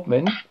Beast of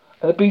Bodmin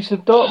and the Beast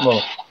of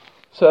Dartmoor.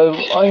 So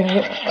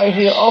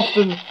I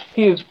often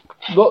hear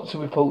lots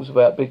of reports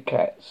about big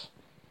cats.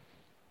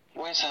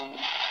 Where's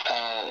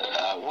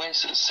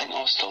St.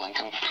 Austell in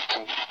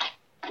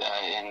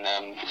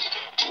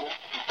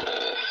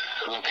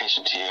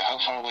location to you? How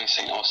far away is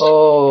St. Austell?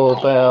 Oh,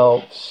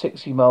 about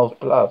 60 miles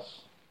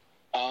plus.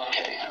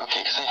 Okay,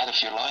 because I had a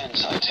few lion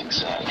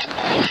sightings.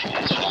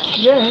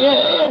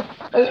 Yeah.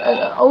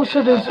 And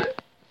also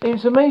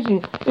it's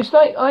amazing. It's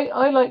like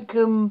I like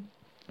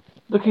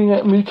looking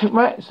at mutant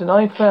rats, and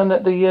I found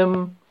that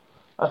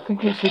I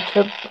think it's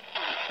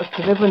I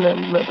can never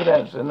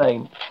pronounce the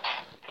name.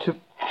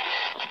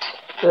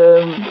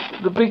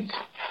 The big,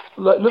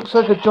 looks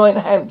like a giant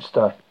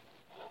hamster.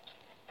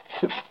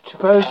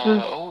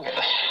 Chipotas.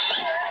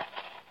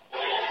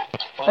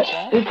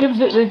 It gives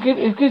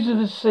it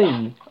a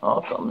C. Oh,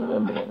 I can't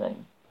remember the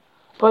name.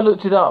 If I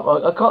looked it up,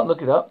 I can't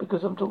look it up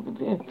because I'm talking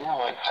to you. No,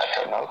 I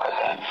don't know about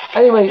that.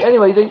 Anyway,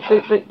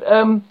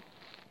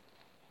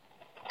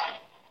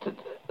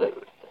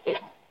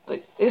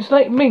 it's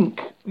like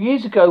mink.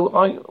 Years ago,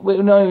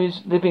 when I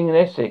was living in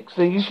Essex,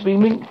 there used to be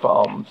mink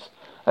farms,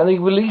 and they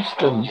released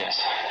them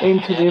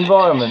into the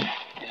environment.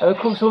 And of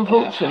course,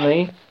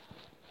 unfortunately,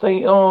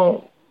 they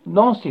are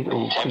nasty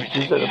little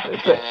creatures at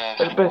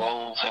the best.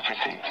 Wolves,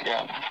 everything,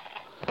 yeah.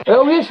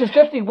 Oh yes, there's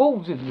definitely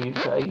wolves in the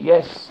UK.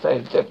 Yes,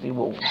 there's definitely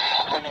wolves.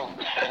 No,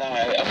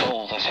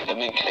 voles. I think the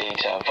mink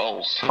eat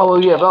voles. Oh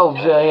yeah, voles.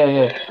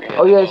 Yeah.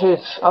 Oh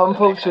yes.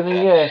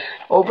 Unfortunately, yeah.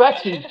 Or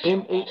ratty.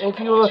 If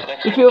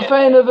you're a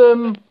fan of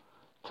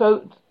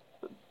Toad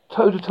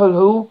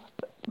Hall,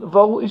 the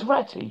vole is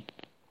ratty.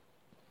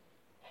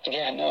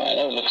 Yeah, no, I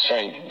know it looks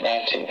very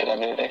ratty, but I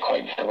mean, they're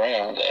quite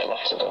rare, aren't there?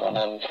 Lots of them.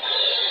 And,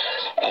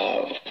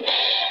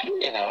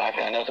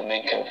 I know the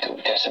mink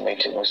have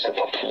decimated most of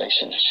the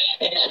population.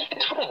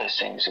 It's one of those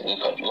things, we've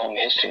got a long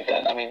history of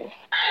that. I mean,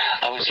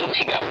 I was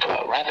looking up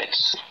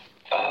rabbits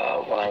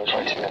when I was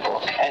writing the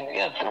book, and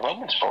the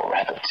Romans brought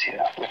rabbits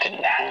here. We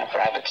didn't have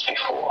rabbits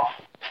before.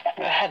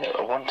 We had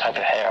one type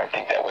of hare, I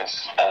think, that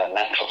was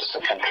natural to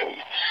the country,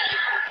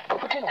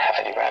 but we didn't have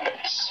any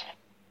rabbits.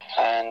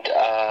 And,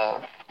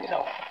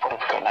 what have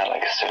we got now,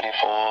 like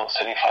 34,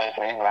 35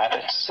 million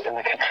rabbits in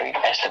the country,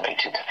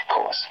 estimated, of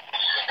course.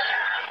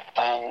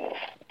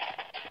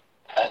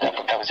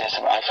 That was the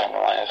estimate I found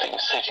online. I think it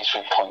was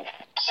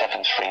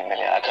 33.73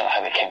 million. I don't know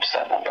how they came to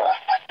that number.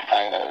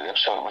 I'm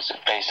sure it was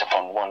based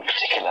upon one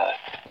particular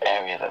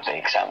area that they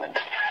examined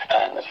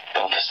and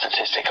built a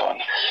statistic on.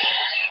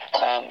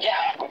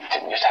 We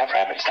didn't used to have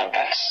rabbits. Now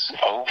that's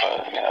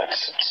over,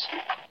 it's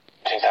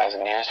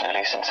 2,000 years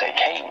nearly since they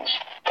came,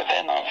 but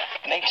they're not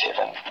native,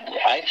 and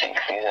I think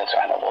these other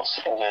animals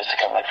in years to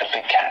come, like the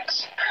big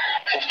cats,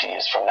 50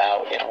 years from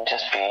now, it'll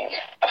just be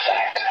a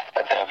fact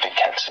that there are big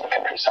cats in the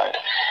countryside.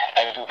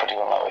 Everybody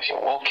will know if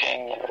you're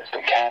walking, there's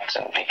big cats,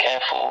 and be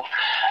careful.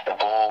 The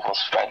boar will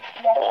spread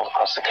all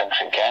across the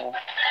country again,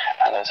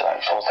 and there's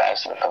about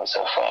 4,000 of them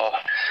so far,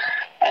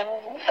 and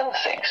other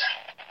things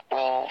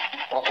will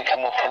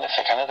become more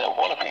prolific. I know there are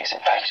wallabies in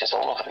patches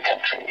all over the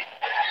country,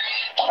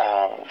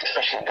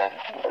 especially in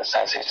the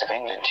southeast of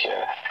England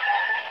here,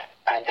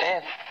 and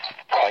they're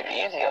quite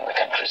easy on the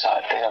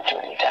countryside. They don't do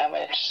any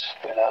damage.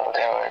 They're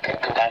a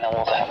good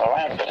animal to have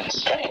around, but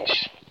it's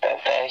strange that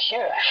they're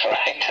here,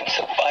 right, and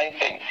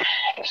surviving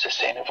in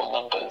sustainable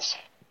numbers.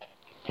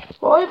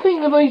 Well, I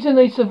think the reason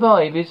they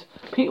survive is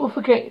people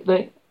forget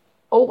that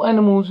all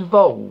animals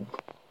evolve,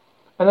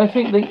 and I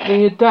think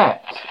they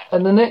adapt,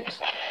 and the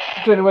next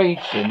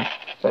generation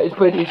that is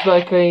bred is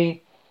like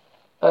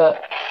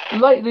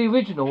like the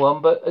original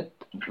one, but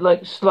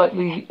like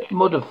slightly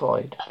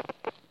modified.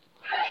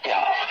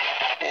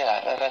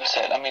 Yeah, that's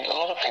it. I mean, a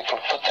lot of people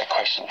put that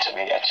question to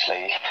me,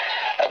 actually,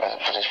 about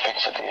the British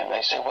Bigfoot, and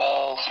they say,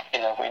 well,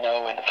 we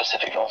know in the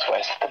Pacific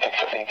Northwest the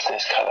Bigfoot needs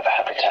this kind of a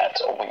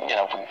habitat, or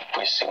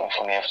we assume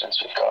from the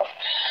evidence we've got.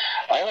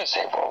 I always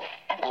say, well,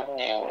 wouldn't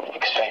you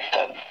expect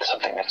that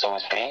something that's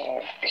always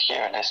been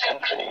here in this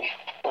country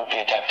would be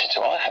adapted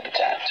to our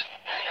habitat?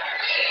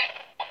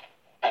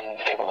 And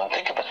people don't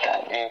think about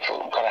that. You've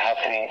got to have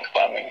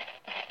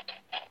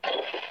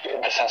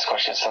the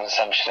Sasquatch is an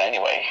assumption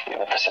anyway in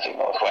the Pacific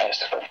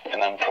Northwest, but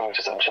an unproved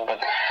assumption, but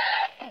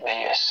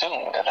they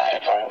assume that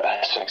environment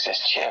has to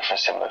exist here for a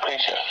similar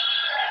creature.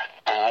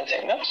 And I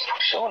think, no,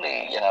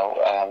 surely,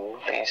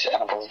 these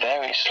animals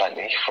vary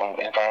slightly from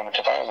environment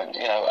to environment,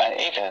 and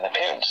even in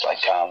appearance,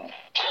 like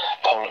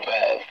polar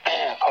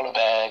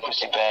bear,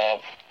 grizzly bear,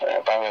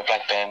 Burma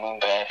black bear, moon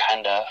bear,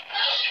 panda,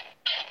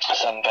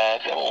 sun bear,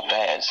 they're all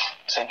bears,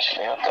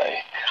 essentially, aren't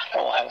they? They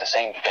all have the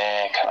same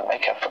bear kind of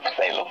makeup, but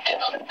they look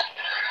different.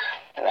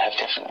 And they have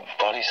different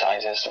body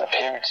sizes and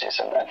appearances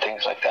and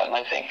things like that. And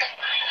I think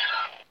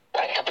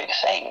that could be the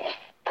same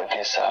with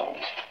this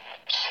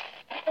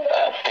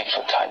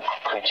Bigfoot-type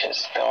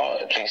creatures. There are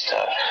at least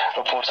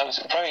reports. I was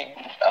very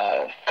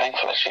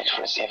thankful, actually,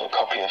 to receive a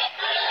copy of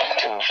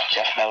two of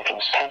Jeff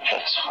Meldrum's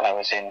pamphlets when I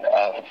was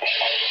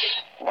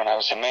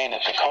in Maine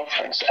at the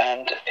conference.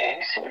 And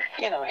he's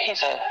in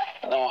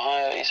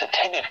Ohio. He's a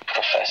tenured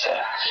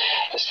professor.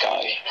 This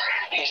guy,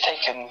 he's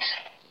taken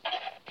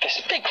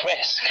this big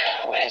risk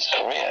with his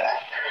career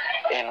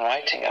in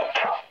writing up,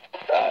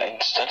 in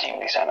studying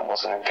these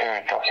animals and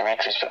appearing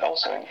documentaries, but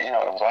also in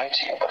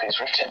writing up what he's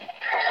written.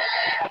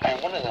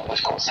 And one of them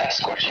was called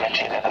Sasquatch, Yet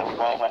Another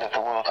Wild Man of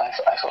the World. I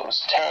thought it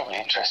was terribly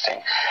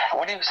interesting. And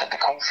when he was at the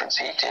conference,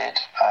 he did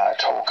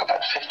talk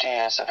about 50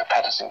 years of the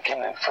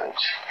Patterson-Gimlin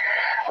footage.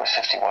 It was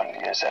 51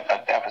 years,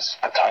 but that was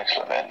the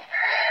title of it.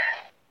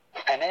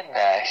 And in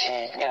there,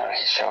 he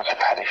showed the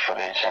paddy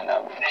footage and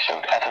he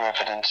showed other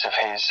evidence of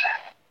his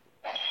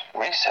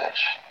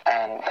research.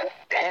 And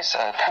his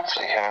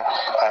pamphlet here,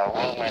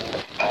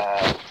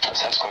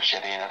 Sasquatch,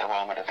 the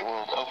Wild Man of the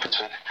World, opens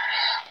with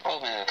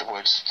Wild Man of the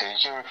Woods, the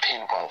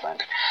European wild man.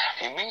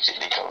 He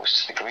immediately goes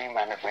to the green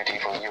man of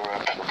medieval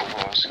Europe, the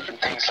Boers, and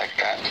things like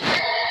that,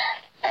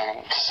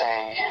 and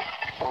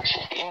which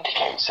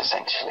indicates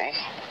essentially,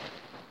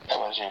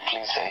 whether you're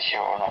pleased they're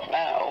here or not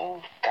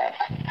now, that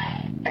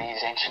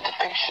these ancient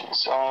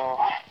depictions are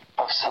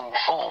of some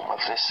form of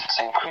this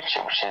same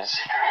creature, which is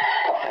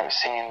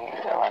seen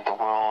around the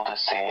world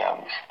as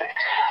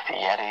the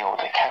Yeti or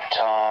the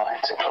Cactar,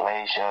 it's a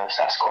Galasia,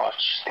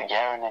 Sasquatch, the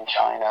Yeren in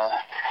China,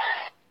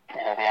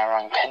 the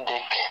Orang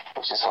Pendek,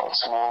 which is a lot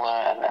smaller,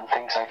 and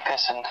things like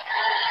this. And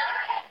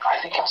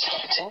I think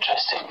it's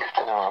interesting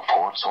that there are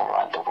reports all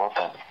around the world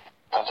that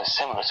are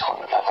similar to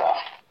one another.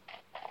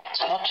 It's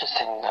not just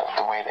in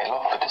the way they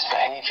look, but this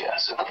behaviour.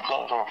 So a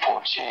lot of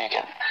reports you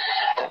get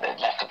that they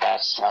left a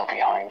bad smell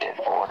behind it,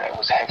 or that it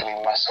was heavily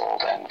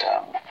muscled and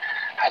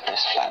had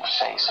this flat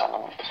face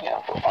on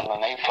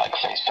an ape-like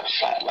face, but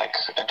flat, like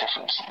a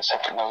different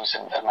separate nose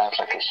and mouth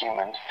like a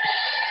human.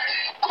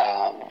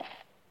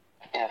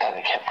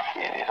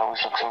 it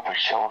always looks over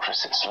its shoulder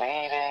as it's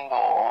leaving,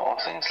 or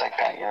things like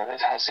that.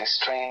 It has these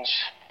strange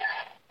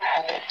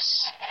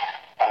habits,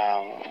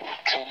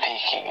 tree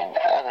peeking and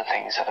other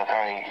things that are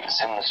very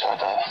similar to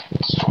other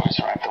stories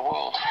around the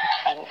world.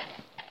 And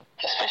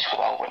especially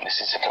with our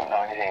witnesses who don't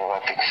know anything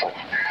about Bigfoot,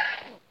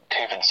 to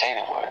even say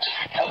the word,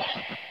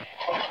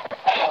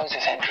 how is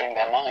this entering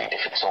their mind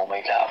if it's all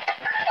made up?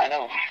 I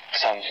know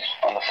some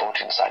on the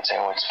fortune side say,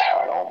 it's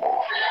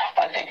paranormal.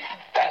 I think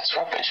that's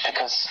rubbish,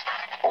 because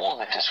all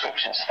the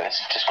descriptions of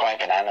this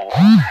describe an animal,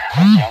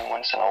 as young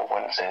ones and old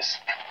ones.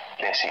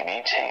 They're seen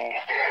eating,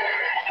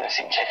 they're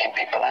seen checking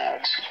people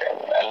out,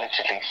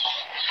 allegedly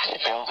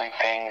building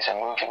things and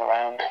moving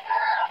around.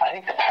 I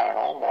think the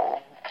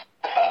paranormal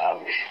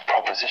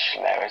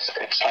proposition there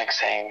it's like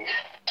saying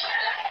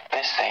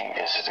this thing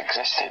has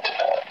existed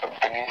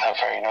beneath our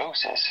very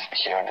noses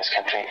here in this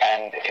country,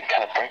 and it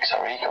kind of breaks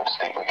our ego to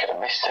think we could have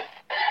missed it.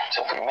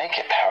 So if we make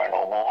it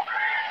paranormal,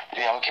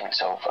 the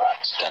argument's over.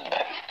 It's done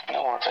then.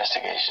 No more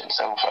investigation. It's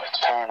over. It's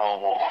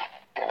paranormal.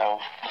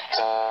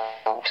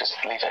 So just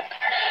leave it.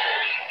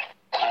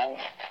 But I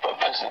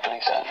personally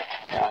believe that.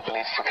 I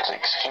believe if we could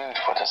exclude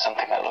whether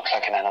something that looks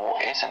like an animal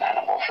is an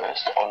animal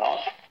first or not,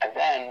 and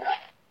then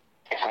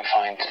if we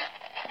find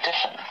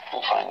different,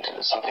 we find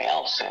that something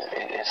else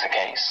is the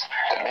case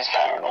that is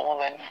paranormal,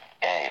 then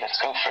yay, let's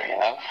go for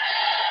it,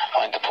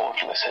 find the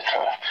portal, etc.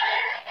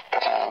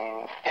 But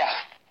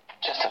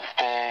just a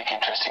big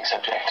interesting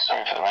subject.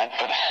 Sorry for the rant,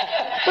 but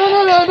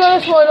no,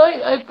 that's what I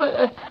like.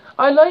 But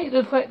I like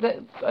the fact that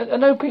I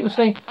know people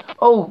say,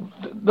 one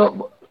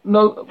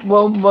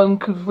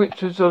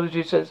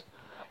cryptozoologist says,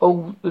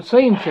 the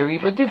same theory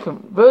but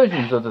different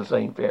versions of the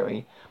same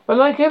theory. But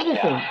like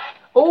everything,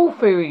 all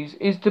theories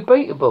is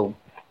debatable.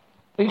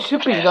 It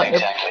should be like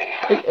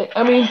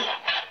exactly.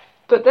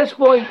 That's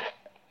why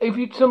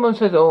if someone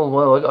says,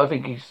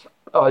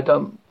 I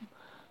don't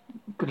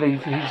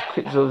believe his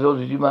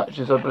cryptozoology much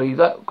as I believe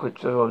that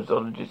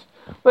cryptozoologist,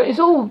 but it's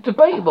all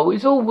debatable.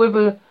 It's all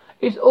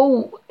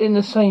in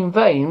the same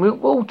vein. We're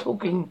all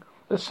talking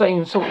the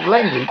same sort of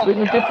language, but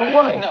in a different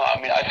way. No, I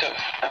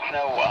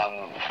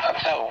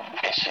have no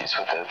issues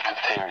with the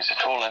theories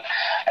at all, and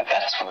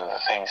that's one of the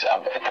things.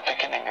 At the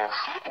beginning of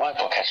my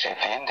book, actually,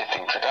 at the end of the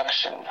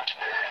introduction,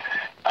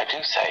 I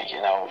do say,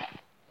 you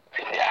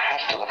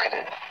have to look at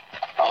it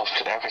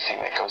after everything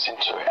that goes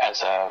into it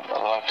as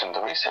although I've done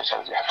the research,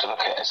 you have to look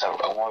at it as a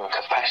work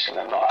of passion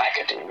and not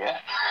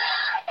academia.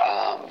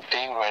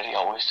 Being ready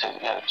always to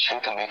chew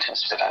the meat and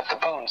spit out the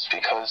bones,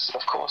 because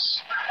of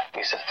course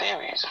these are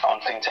theories on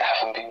things that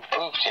haven't been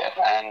proved yet,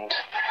 and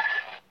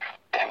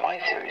they're my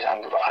theories.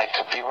 I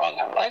could be wrong.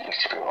 I'm likely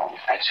to be wrong,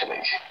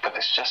 actually, but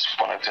it's just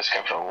what I've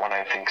discovered or what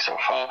I think so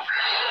far.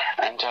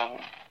 And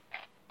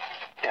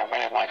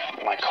many of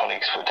my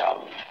colleagues would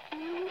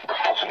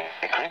probably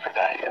agree with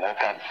that.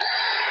 That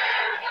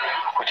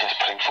we're just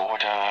putting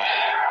forward a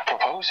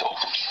proposal,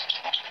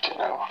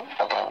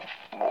 about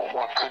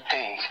what could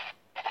be.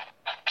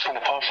 And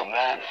apart from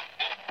that,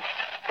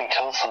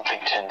 until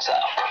something turns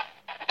up,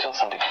 until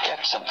somebody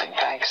gets something,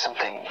 bags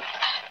something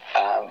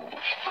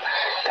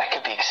that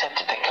could be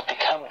accepted, that could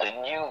become the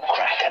new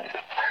kraken,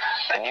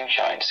 the new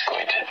giant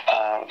squid.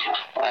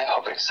 I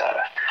hope it's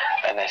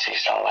an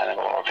SE-style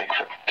animal or a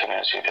Bigfoot, to be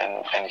honest with you,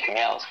 than anything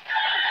else.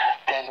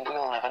 Then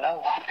we'll never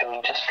know. It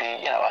will just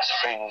be, us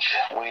fringe,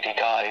 weedy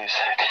guys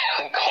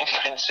doing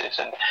conferences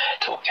and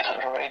talking on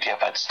the radio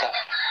about stuff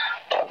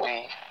that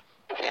we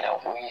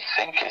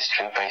think is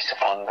true based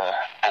upon the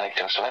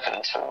anecdotal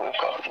evidence, but we've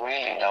got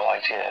really no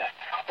idea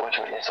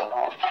whether it is or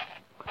not.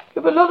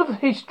 Yeah, but a lot of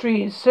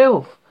history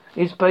itself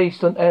is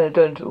based on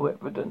anecdotal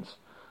evidence.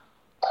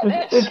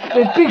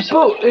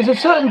 There's a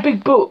certain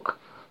big book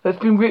that's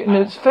been written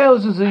that's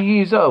thousands of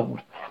years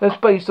old that's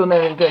based on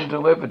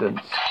anecdotal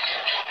evidence.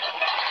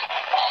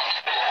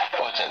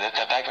 What's it,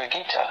 the Bhagavad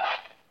Gita?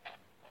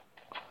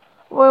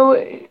 Well,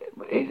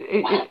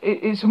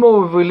 it's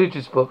more of a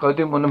religious book. I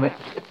didn't want to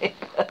mention it.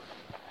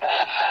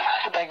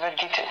 The Bhagavad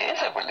Gita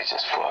is a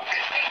religious book.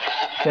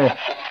 Yeah.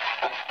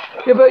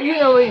 Yeah, but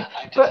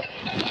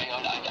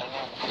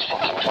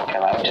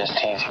I'm just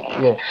teasing you.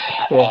 Yeah.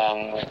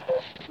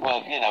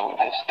 Well,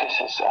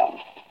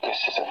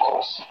 this is of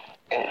course,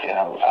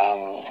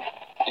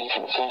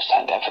 even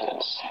first-hand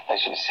evidence,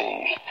 as you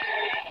see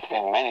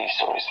in many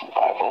stories in the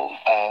Bible,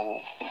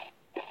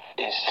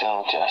 is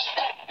still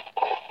just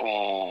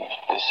the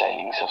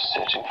sayings of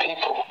certain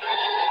people.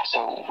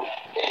 So,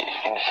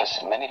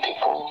 for many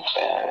people,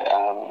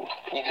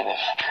 even if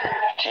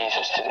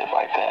Jesus did it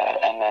right there,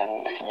 and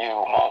then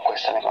you, Mark, were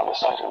standing on the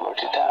side and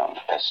wrote it down,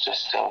 that's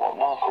just still what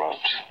Mark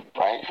wrote,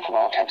 right?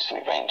 Mark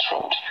Anthony Baines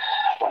wrote.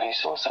 When he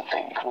saw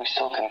something, we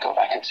still can go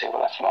back and say,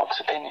 well, that's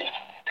Mark's opinion,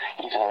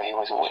 even though he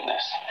was a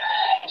witness.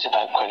 It's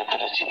about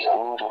credibility.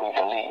 Who do we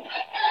believe?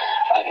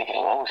 I think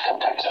it'll always come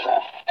down to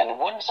that. And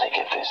once they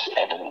get this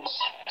evidence,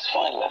 this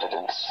final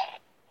evidence,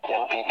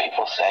 there'll be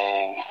people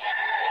saying,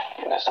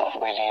 it's not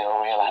really a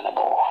real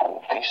animal, and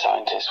these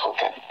scientists will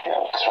get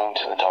thrown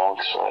to the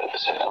dogs for a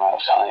certain amount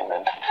of time,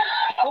 and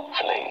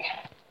hopefully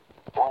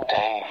one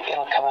day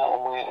it'll come out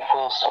and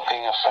we'll stop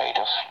being afraid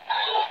of,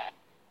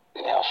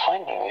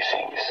 finding these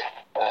things.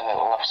 That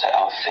will upset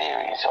our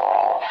theories or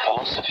our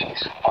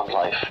philosophies on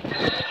life,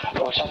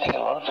 which I think a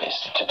lot of it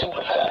is to do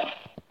with that.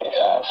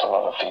 For a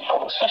lot of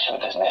people, especially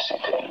with this Nessie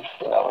thing,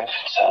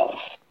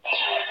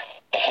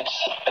 if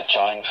it's a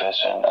giant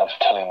version of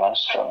Tully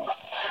Monstrum,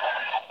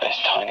 this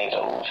tiny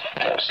little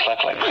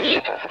slug-like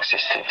creature that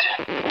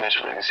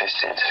literally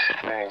existed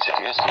millions of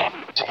years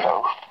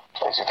ago,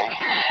 basically,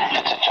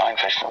 it's a giant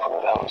version of one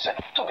of those, and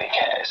nobody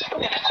cares.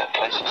 But if it's a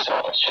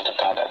plesiosaur, it should have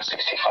died out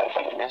 65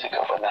 million years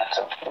ago, but that's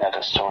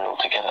another story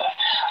altogether.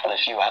 And a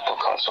few apple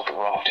carts will be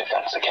wrong if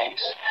that's the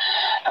case.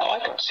 Now, I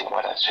don't see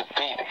why that should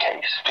be the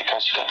case,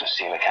 because you've got the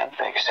coelacanth,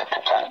 they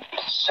accepted that.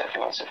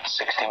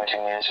 60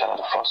 million years out of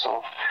the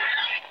fossil.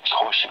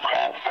 Horseshoe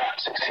crab,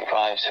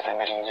 65, 70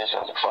 million years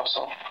out of the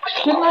fossil.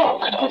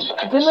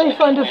 Didn't they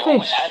find a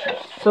fish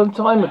some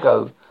time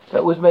ago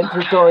that was meant to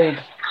have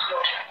died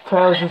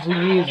thousands of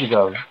years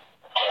ago?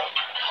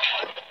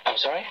 I'm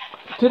sorry?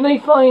 Didn't they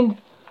find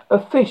a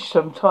fish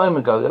some time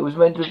ago that was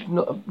meant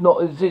to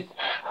not exist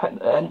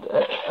and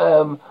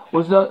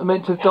was not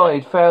meant to have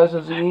died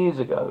thousands of years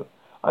ago?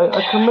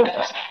 I can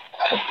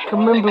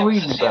remember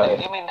reading about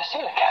it. You mean the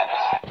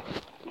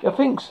coelacanth? I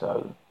think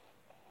so.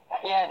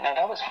 Yeah, no,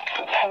 that was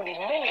apparently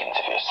millions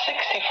of years,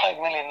 65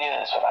 million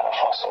years without a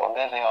fossil, and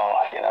there they are,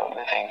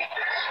 living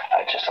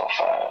just off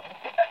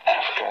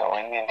Africa or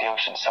in the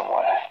ocean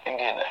somewhere,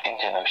 Indian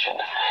Ocean.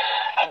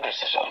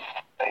 Hundreds of them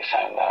they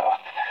found now.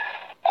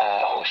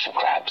 Horseshoe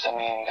crabs,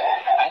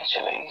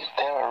 actually,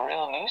 they're a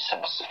real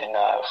nuisance in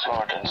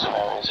Florida and some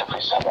areas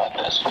every summer.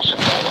 They're horseshoe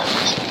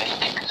crabs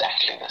look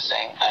exactly the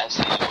same as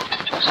they looked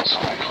in the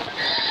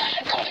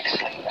I can't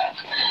explain that.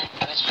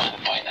 But it's by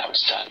the by now,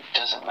 it's done. It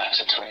doesn't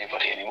matter to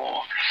anybody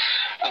anymore.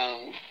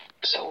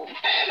 So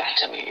that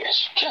to me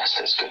is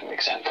just as good an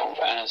example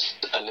as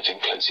a living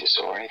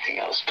plesiosaur or anything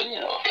else. But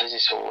a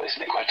plesiosaur is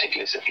an aquatic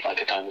lizard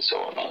like a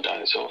dinosaur or not a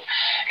dinosaur.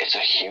 It's a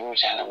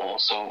huge animal,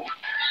 so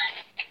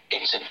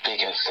it's a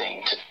bigger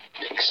thing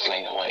to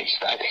explain away.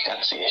 I think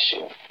that's the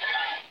issue.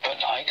 But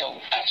I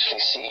don't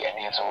actually see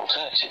any other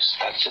alternatives.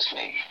 That's just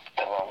me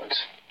at the moment.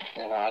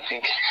 I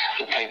think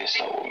we play this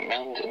little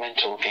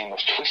mental game of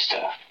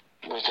Twister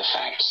with the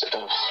facts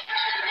of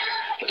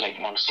lake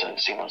monster and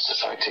sea monster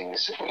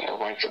sightings,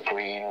 right foot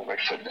green, red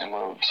foot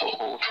emerald,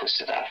 all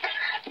twisted up,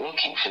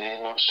 looking for these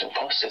monster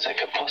imposters that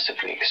could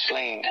possibly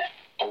explain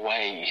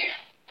away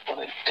what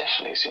it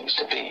definitely seems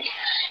to be.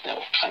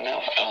 I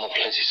know not a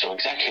plesiosaur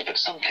exactly, but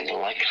something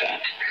like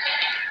that.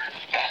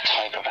 That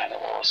type of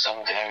animal,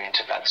 some variant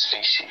of that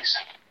species,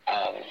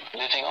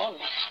 living on.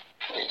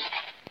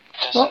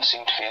 It doesn't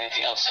seem to be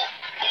anything else.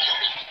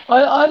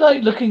 I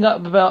like looking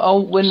up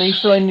about when they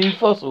find new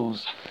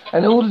fossils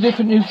and all the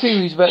different new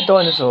theories about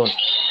dinosaurs.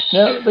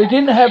 Now, they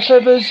didn't have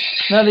feathers.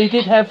 Now, they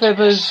did have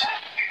feathers.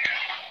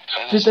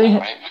 Did they?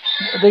 Right.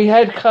 They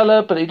had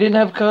colour, but they didn't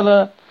have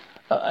colour.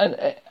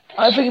 And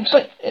I think,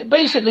 but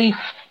basically,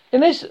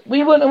 in this,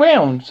 we weren't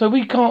around, so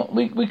we can't.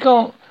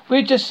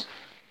 We're just.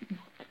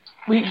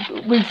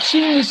 We've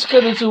seen the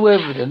skeletal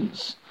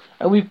evidence,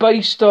 and we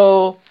based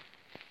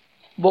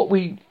what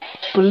we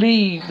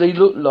believe they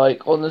look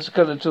like on the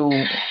skeletal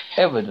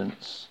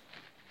evidence.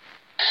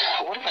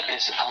 What about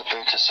this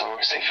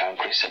Albertosaurus they found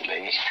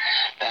recently?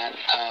 That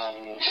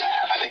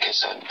I think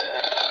it's not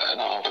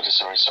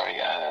Albertosaurus, sorry,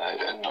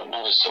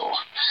 Nodosaur.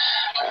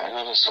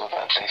 Nodosaur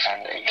that they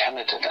found in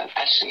Canada that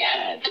actually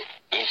had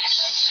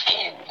its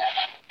skin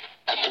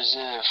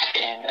preserved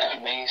in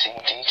amazing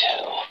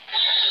detail.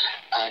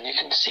 And you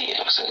can see it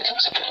looks a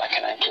bit like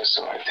an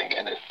ankylosaur, I think,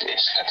 and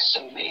it's got this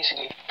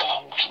amazingly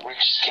bumped,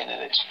 rich skin,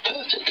 and it's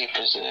perfectly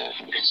preserved.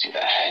 You can see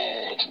the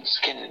head and the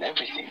skin and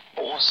everything.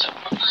 Awesome.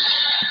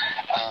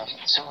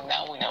 So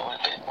now we know a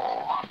bit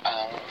more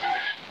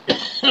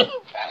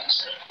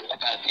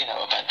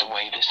about the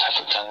way this type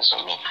of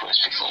dinosaur looked, whereas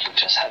before we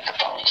just had the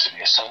bones and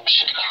the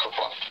assumption of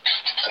what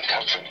the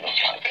covering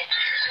looked like.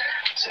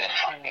 So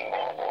they're finding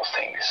more and more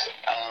things.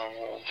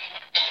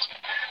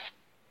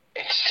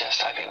 It's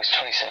just, I think it was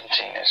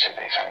 2017 actually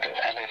they found it,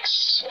 and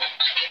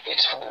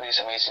it's one of these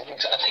amazing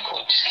things. I think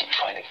we'll just keep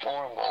finding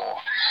more and more,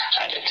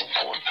 and it's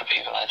important for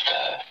people out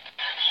there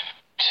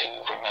to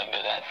remember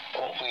that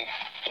what we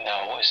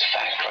know as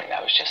fact right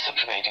now is just the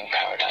prevailing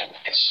paradigm.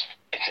 It's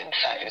in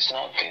fact, it's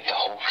not the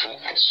whole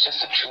truth, it's just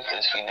the truth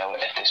as we know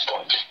it at this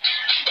point.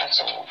 That's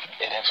all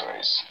it ever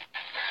is.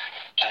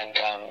 And,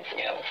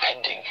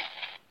 pending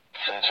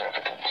further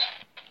evidence.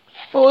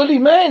 Well, early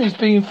man is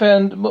being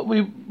found. What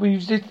we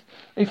did.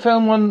 They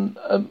found one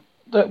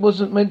that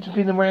wasn't meant to have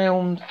been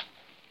around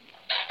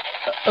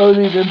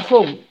earlier than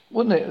thought,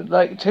 wasn't it?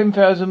 Like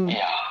 10,000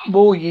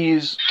 more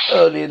years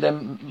earlier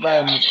than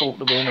man was thought to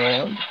have been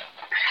around.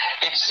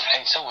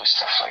 It's always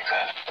stuff like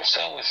that. It's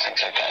always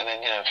things like that. And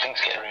then, things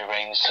get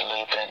rearranged a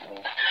little bit and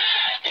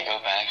you go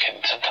back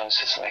and sometimes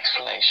there's an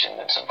explanation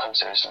and sometimes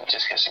there isn't. It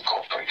just gets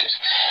incorporated.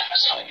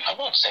 That's fine. I'm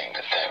not saying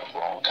that they're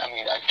wrong. I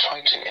mean, I try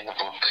to, in the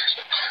book,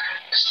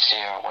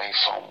 steer away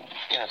from,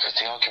 because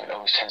the argument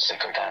always tends to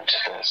go down to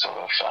the sort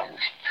of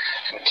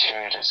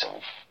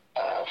materialism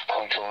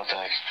point or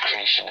the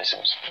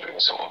creationism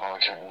sort of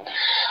argument.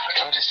 I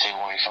try to stay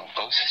away from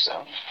both of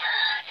them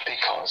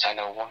because I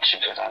know once you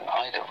go down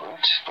either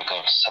route,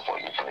 regardless of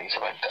what you believe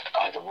about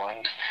either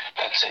one,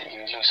 that's it. You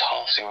lose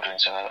half the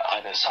audience on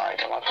either side.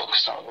 And my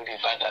book's not really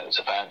about that. It's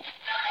about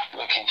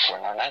looking for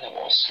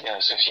non-animals.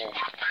 So if you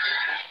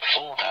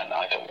fall down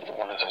either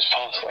one of those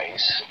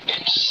pathways,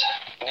 it's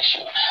an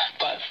issue.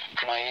 But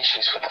my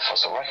issues with the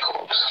fossil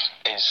record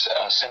is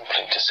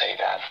simply to say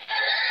that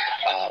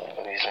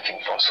with these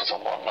living fossils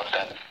and whatnot,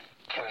 then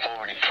we've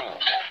already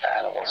proved that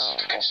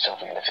animals can still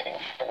be living,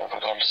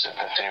 regardless of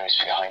the theories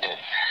behind it.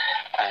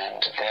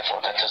 And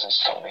therefore, that doesn't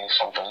stop me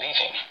from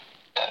believing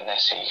that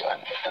Nessie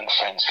and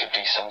friends could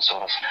be some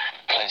sort of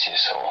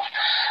plesiosaur.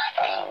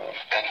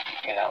 That,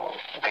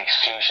 the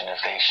exclusion of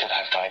they should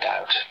have died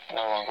out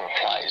no longer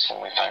applies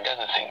when we found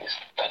other things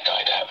that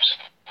died out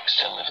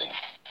still living.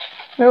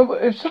 Now,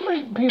 if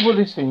people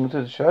listening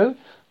to the show,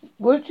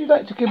 would you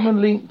like to give them a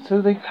link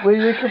to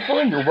where they can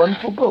find your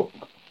wonderful book?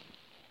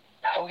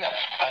 Oh, yeah.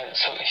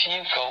 So if you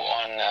go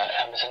on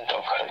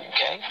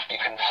Amazon.co.uk, you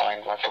can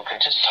find my book.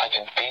 Just type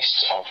in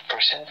Beasts of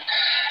Britain.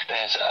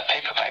 There's a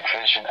paperback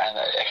version and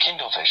a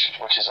Kindle version,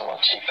 which is a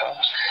lot cheaper.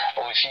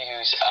 Or if you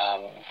use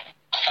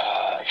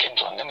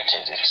Kindle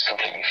Unlimited, it's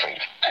completely free,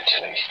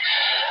 actually.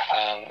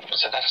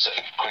 So that's a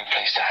great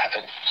place to have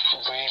it.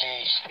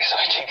 Really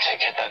exciting to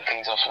get that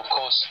things off. And of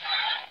course,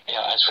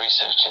 as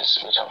researchers,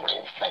 we don't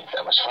really make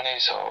that much money,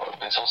 so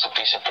there's also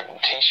Beasts of Britain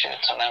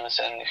t-shirts on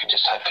Amazon. You can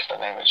just type in the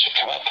name, it should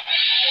come up.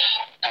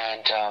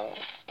 And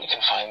you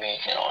can find me,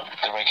 on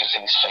the regular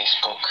things,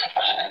 Facebook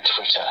and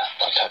Twitter,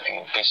 by typing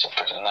in Beasts of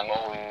Britain. And I'm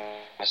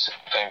always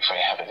very,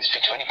 very happy to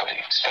speak to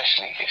anybody,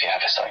 especially if you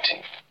have a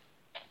sighting.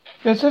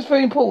 Yes, that's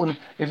very important.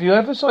 If you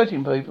have a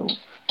sighting, people,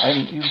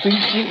 and you think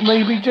it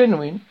may be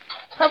genuine,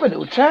 have a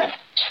little chat.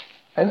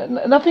 And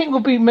nothing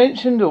will be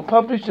mentioned or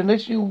published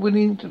unless you're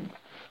willing to...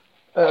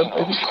 of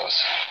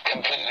course.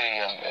 Completely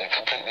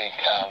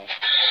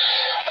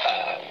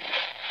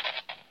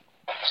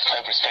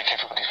I respect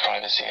everybody's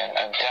privacy and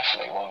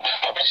definitely won't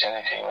publish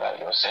anything without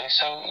your say.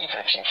 So even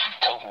if you've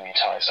told me the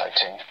entire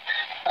sighting,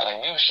 and I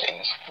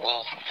usually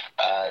will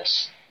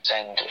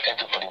send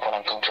everybody what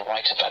I'm going to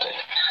write about it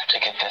to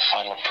get their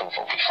final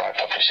approval before I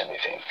publish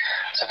anything.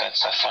 So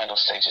that's the final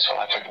stage as well.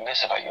 I've written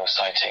this about your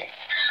sighting.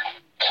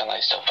 Can I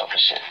still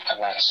publish it?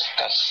 And that's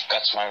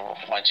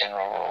my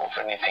general rule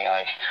for anything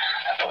I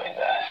put in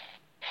there.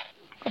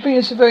 I think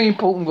it's a very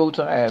important rule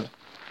to have.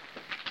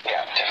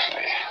 Yeah,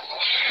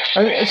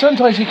 definitely.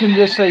 Sometimes you can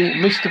just say,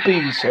 Mr.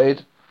 B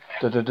said,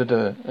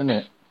 da-da-da-da, isn't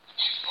it?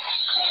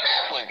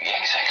 Well, yeah,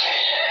 exactly.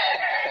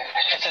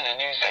 If it's in a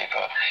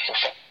newspaper, you're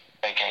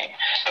fair game.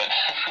 But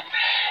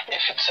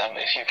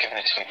if you've given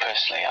it to me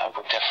personally, I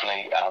would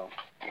definitely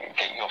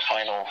get your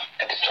final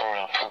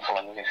editorial approval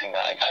on anything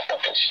that I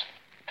publish.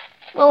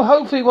 Well,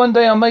 hopefully one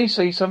day I may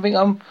see something.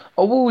 I'm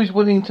always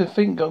willing to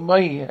think I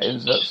may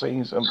end up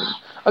seeing something.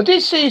 I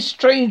did see a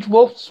strange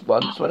wasp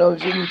once when I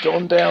was in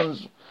John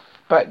Down's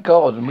back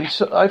garden.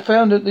 I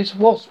found that this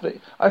wasp,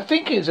 I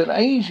think it's an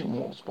Asian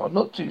wasp, I'm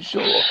not too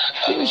sure.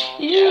 It was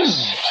huge.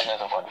 Yes,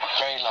 another one.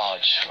 Very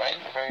large, right?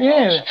 Very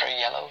large, very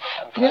yellow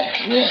and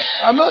black. Yeah.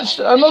 I'm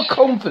not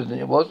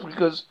confident it was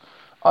because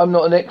I'm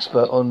not an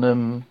expert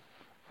on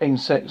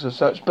insects as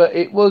such, but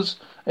it was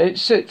an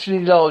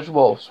exceptionally large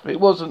wasp. It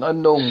wasn't a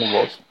normal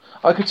wasp.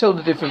 I could tell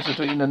the difference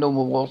between a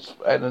normal wasp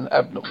and an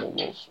abnormal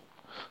wasp.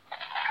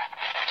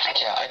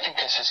 Yeah, I think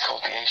this is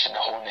called the Asian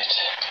hornet.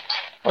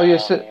 Oh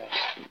yes,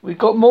 we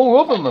got more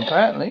of them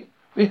apparently.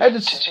 We had.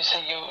 Did you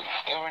say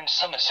you were in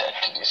Somerset?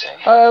 Did you say?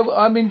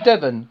 I'm in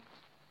Devon.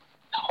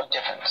 Oh,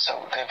 Devon.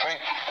 So they're very,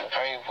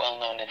 very well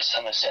known in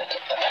Somerset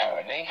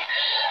apparently,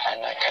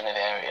 and that kind of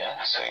area.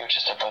 So you're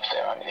just above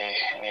there, aren't you?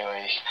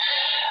 Anyway,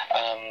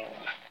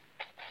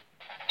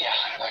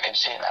 yeah, I can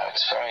see it now.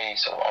 It's very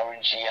sort of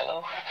orangey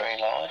yellow, very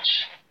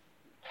large.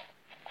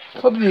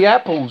 Probably the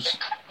apples.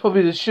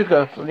 Probably the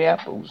sugar from the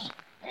apples.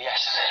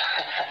 Yes.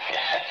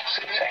 Yes,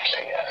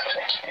 exactly. Yeah,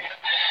 exactly.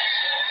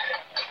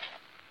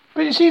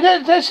 But you see,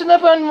 that's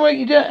another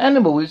underrated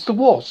animal, is the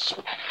wasp.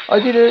 I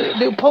did a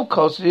little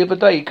podcast the other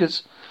day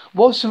because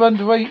wasps are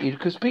underrated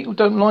because people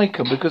don't like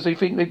them because they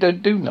think they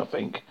don't do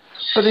nothing.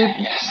 But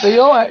they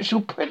are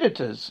actual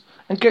predators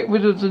and get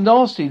rid of the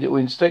nasty little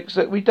insects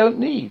that we don't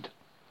need.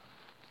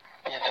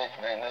 Yeah, they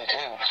do.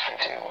 They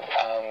do.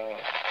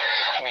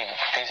 I mean,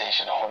 these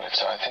Asian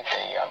hornets, I think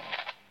they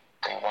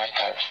wipe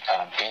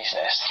out bees'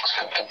 nests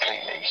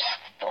completely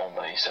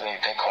normally, so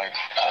they're quite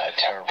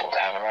terrible to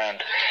have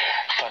around.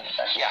 But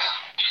yeah,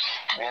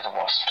 the other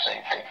wasps,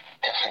 they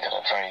definitely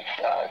got a very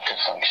good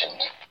function.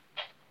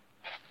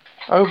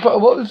 Oh,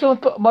 but what was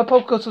my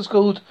podcast was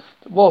called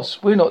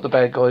Wasp. We're not the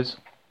bad guys.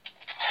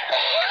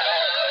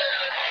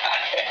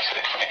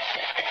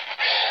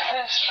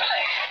 That's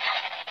right.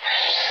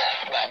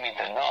 I mean,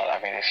 they're not. I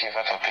mean, if you've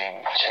ever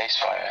been chased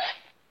by a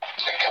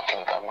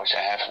couple of them, which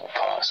I have in the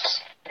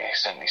past,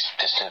 certainly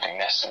disturbing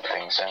nests and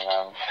things, and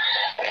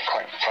they're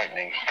quite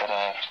frightening.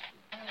 But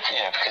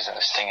because of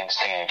the sting and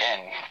sting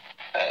again,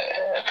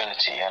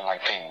 ability,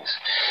 unlike bees.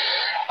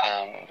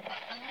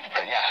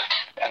 But yeah,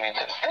 I mean,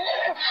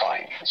 they're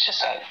fine. It's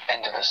just that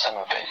end of the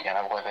summer bit,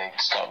 where they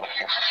start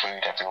looking for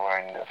food everywhere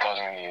and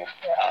bothering you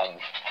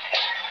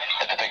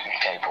at the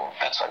picnic table.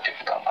 That's why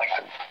people don't like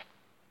them.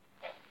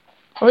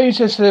 I mean, it's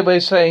just their way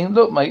of saying,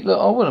 look, mate, look,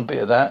 I want a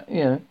bit of that,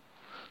 Give us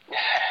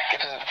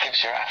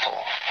your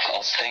apple.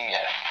 I'll sting you.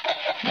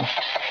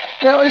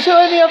 Now, is there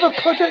any other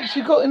projects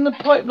you got in the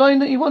pipeline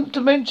that you want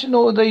to mention,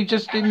 or are they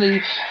just in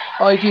the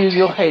idea of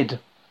your head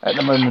at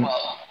the moment?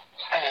 Well,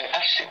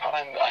 actually, what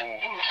I'm going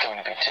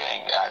to be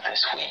doing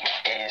this week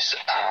is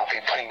I'll be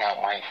putting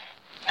out my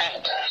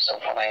ad. So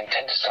what I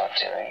intend to start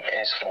doing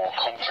is more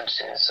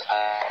conferences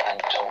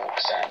and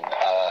talks and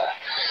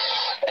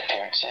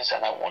appearances,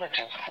 and I want to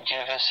do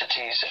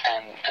universities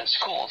and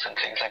schools and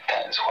things like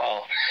that as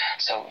well.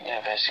 So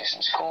universities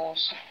and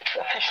schools,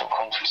 official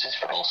conferences,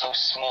 but also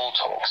small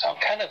talks. I'm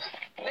kind of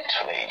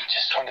literally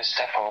just trying to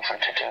step over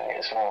to doing it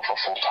as more of a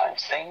full-time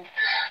thing.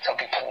 So I'll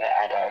be putting that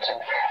ad out.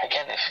 And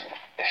again, if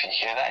you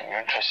hear that and you're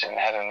interested in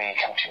having me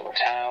come to your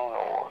town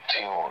or to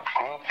your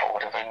group or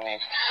whatever, and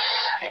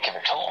give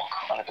a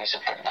talk on a piece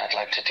of Britain, I'd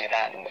like to do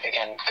that. And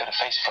again, go to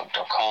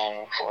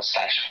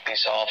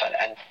facebook.com/pieceof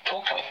and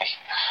talk to me.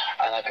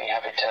 And I'd be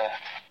happy to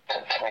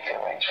make the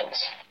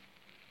arrangements.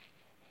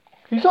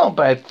 He's not a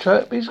bad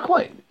chap. He's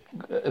quite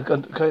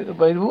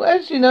available.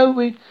 As you know,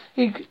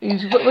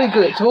 he's very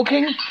good at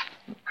talking.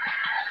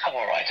 I'm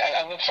alright.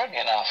 I'm friendly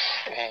enough.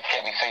 If you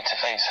get me face to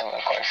face, I'm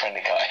quite a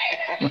friendly guy.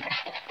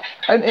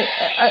 And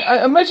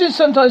I imagine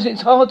sometimes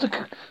it's hard to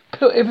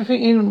put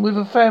everything in with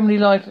a family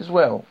life as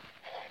well.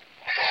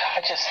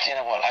 I just,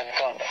 what, I've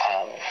got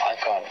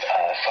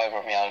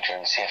fibromyalgia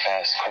and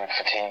CFS, chronic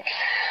fatigue,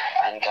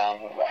 and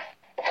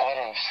part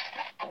of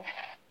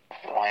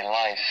my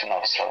life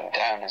not slowing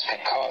down is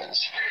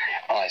because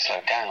when I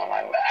slow down,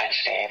 I'm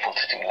actually able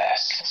to do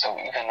less. So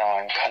even though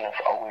I'm kind of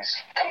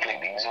always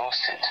completely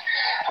exhausted,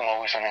 I'm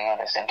always running on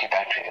this empty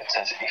battery that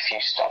says if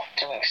you stop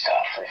doing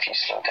stuff, or if you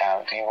slow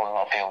down, you will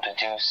not be able to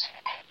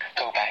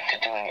go back to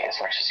doing it as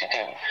much as you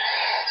do.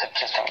 So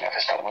just don't ever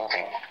stop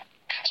moving.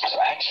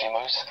 So actually,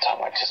 most of the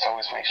time, I just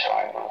always make sure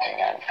I'm moving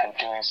and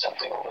doing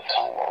something all the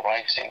time, or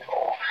writing,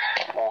 or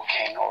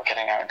walking, or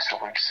getting out into the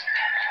woods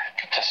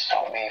to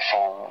stop me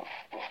from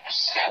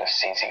kind of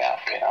seizing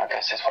up.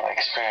 This is what I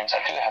experience. I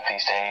do have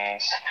these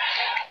days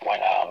when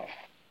I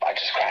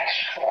just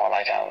crash or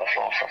lie down on the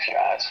floor for a few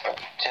hours,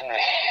 but generally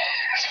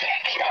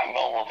speaking, on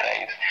normal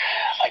days,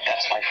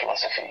 that's my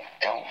philosophy.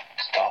 Don't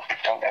stop,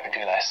 don't ever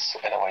do less,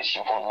 otherwise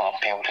you will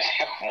not be able to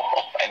do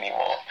more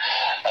anymore.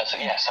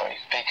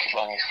 Big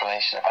long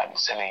explanation about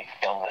silly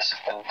illness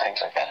and things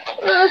like that.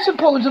 But that's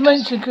important to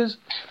mention, because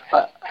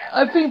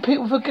I think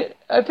people forget.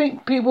 I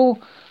think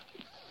people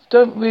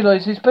don't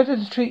realise it's better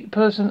to treat a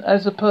person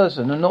as a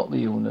person and not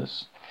the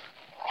illness.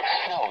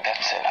 No,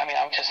 that's it. I mean,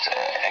 I'm just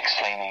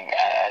explaining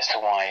as to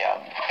why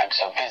I'm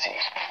so busy.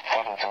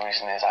 One of the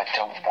reasons is I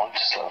don't want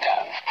to slow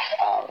down.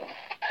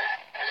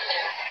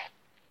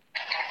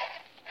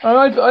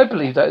 I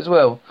believe that as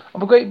well.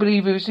 I'm a great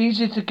believer it's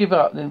easier to give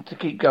up than to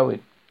keep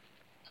going.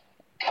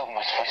 Oh,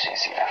 much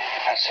easier,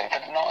 actually,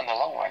 but not in the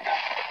long run.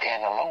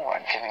 In the long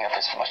run, giving up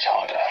is much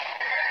harder.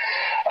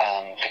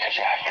 Because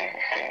you have the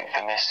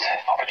missed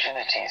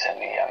opportunities and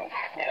you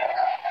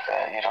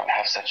don't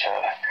have such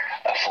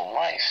a full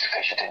life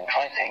because you didn't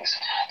try things.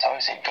 So I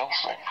always say go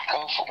for it.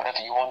 Go for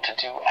whatever you want to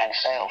do and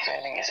fail.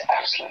 Failing is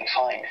absolutely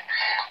fine,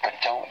 but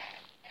don't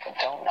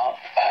not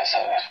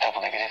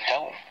double negative.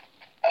 Don't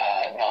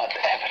not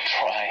ever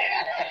try.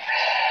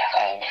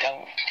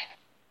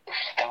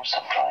 Don't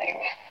stop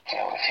trying.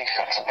 If you've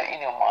got something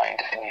in your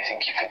mind and you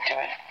think you could do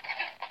it,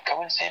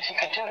 go and see if you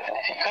could do it, and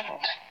if you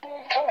couldn't,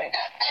 try it,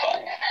 it's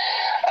fine.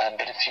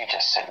 But if you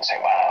just sit and say,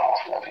 wow,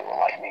 nobody will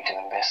like me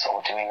doing this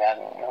or doing that,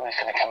 and nobody's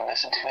going to come and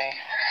listen to me,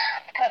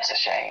 that's a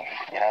shame,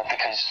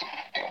 because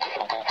we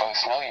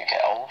both know you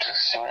get old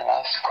soon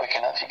enough, quick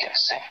enough, you get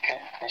sick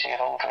as you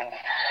get older, and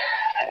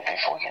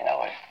before you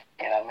know it,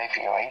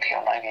 maybe you're 80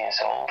 or 90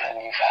 years old, and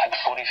you've had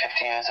 40,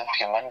 50 years of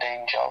your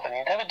mundane job, and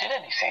you never did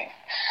anything.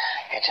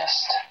 You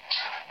just,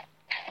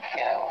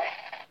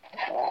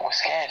 we're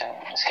scared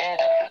until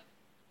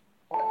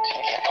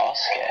you get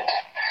past scared.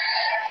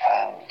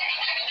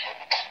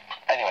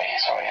 Anyway,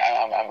 sorry,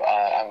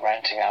 I'm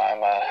ranting now.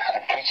 I'm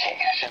preaching.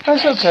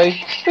 That's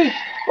okay.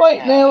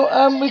 Right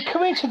now, we're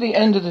coming to the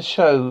end of the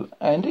show,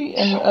 Andy,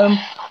 and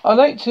I'd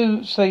like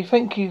to say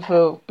thank you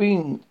for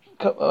being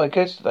my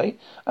guest today.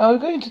 I'm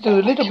going to do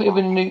a little bit of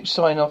a new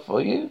sign-off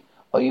for you.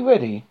 Are you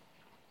ready?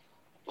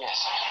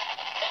 Yes.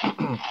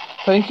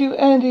 Thank you,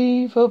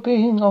 Andy, for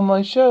being on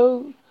my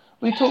show.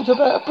 We talked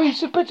about a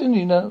piece of Britain,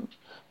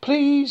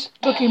 Please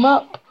look him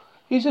up.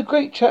 He's a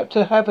great chap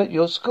to have at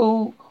your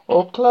school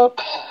or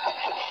club.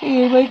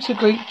 He makes a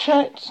great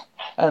chat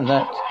and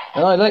that.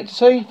 And I'd like to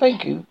say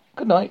thank you.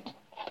 Good night.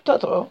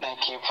 Ta-ta.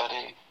 Thank you,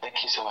 buddy.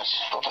 Thank you so much.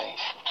 Bye-bye.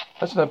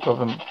 That's no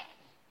problem.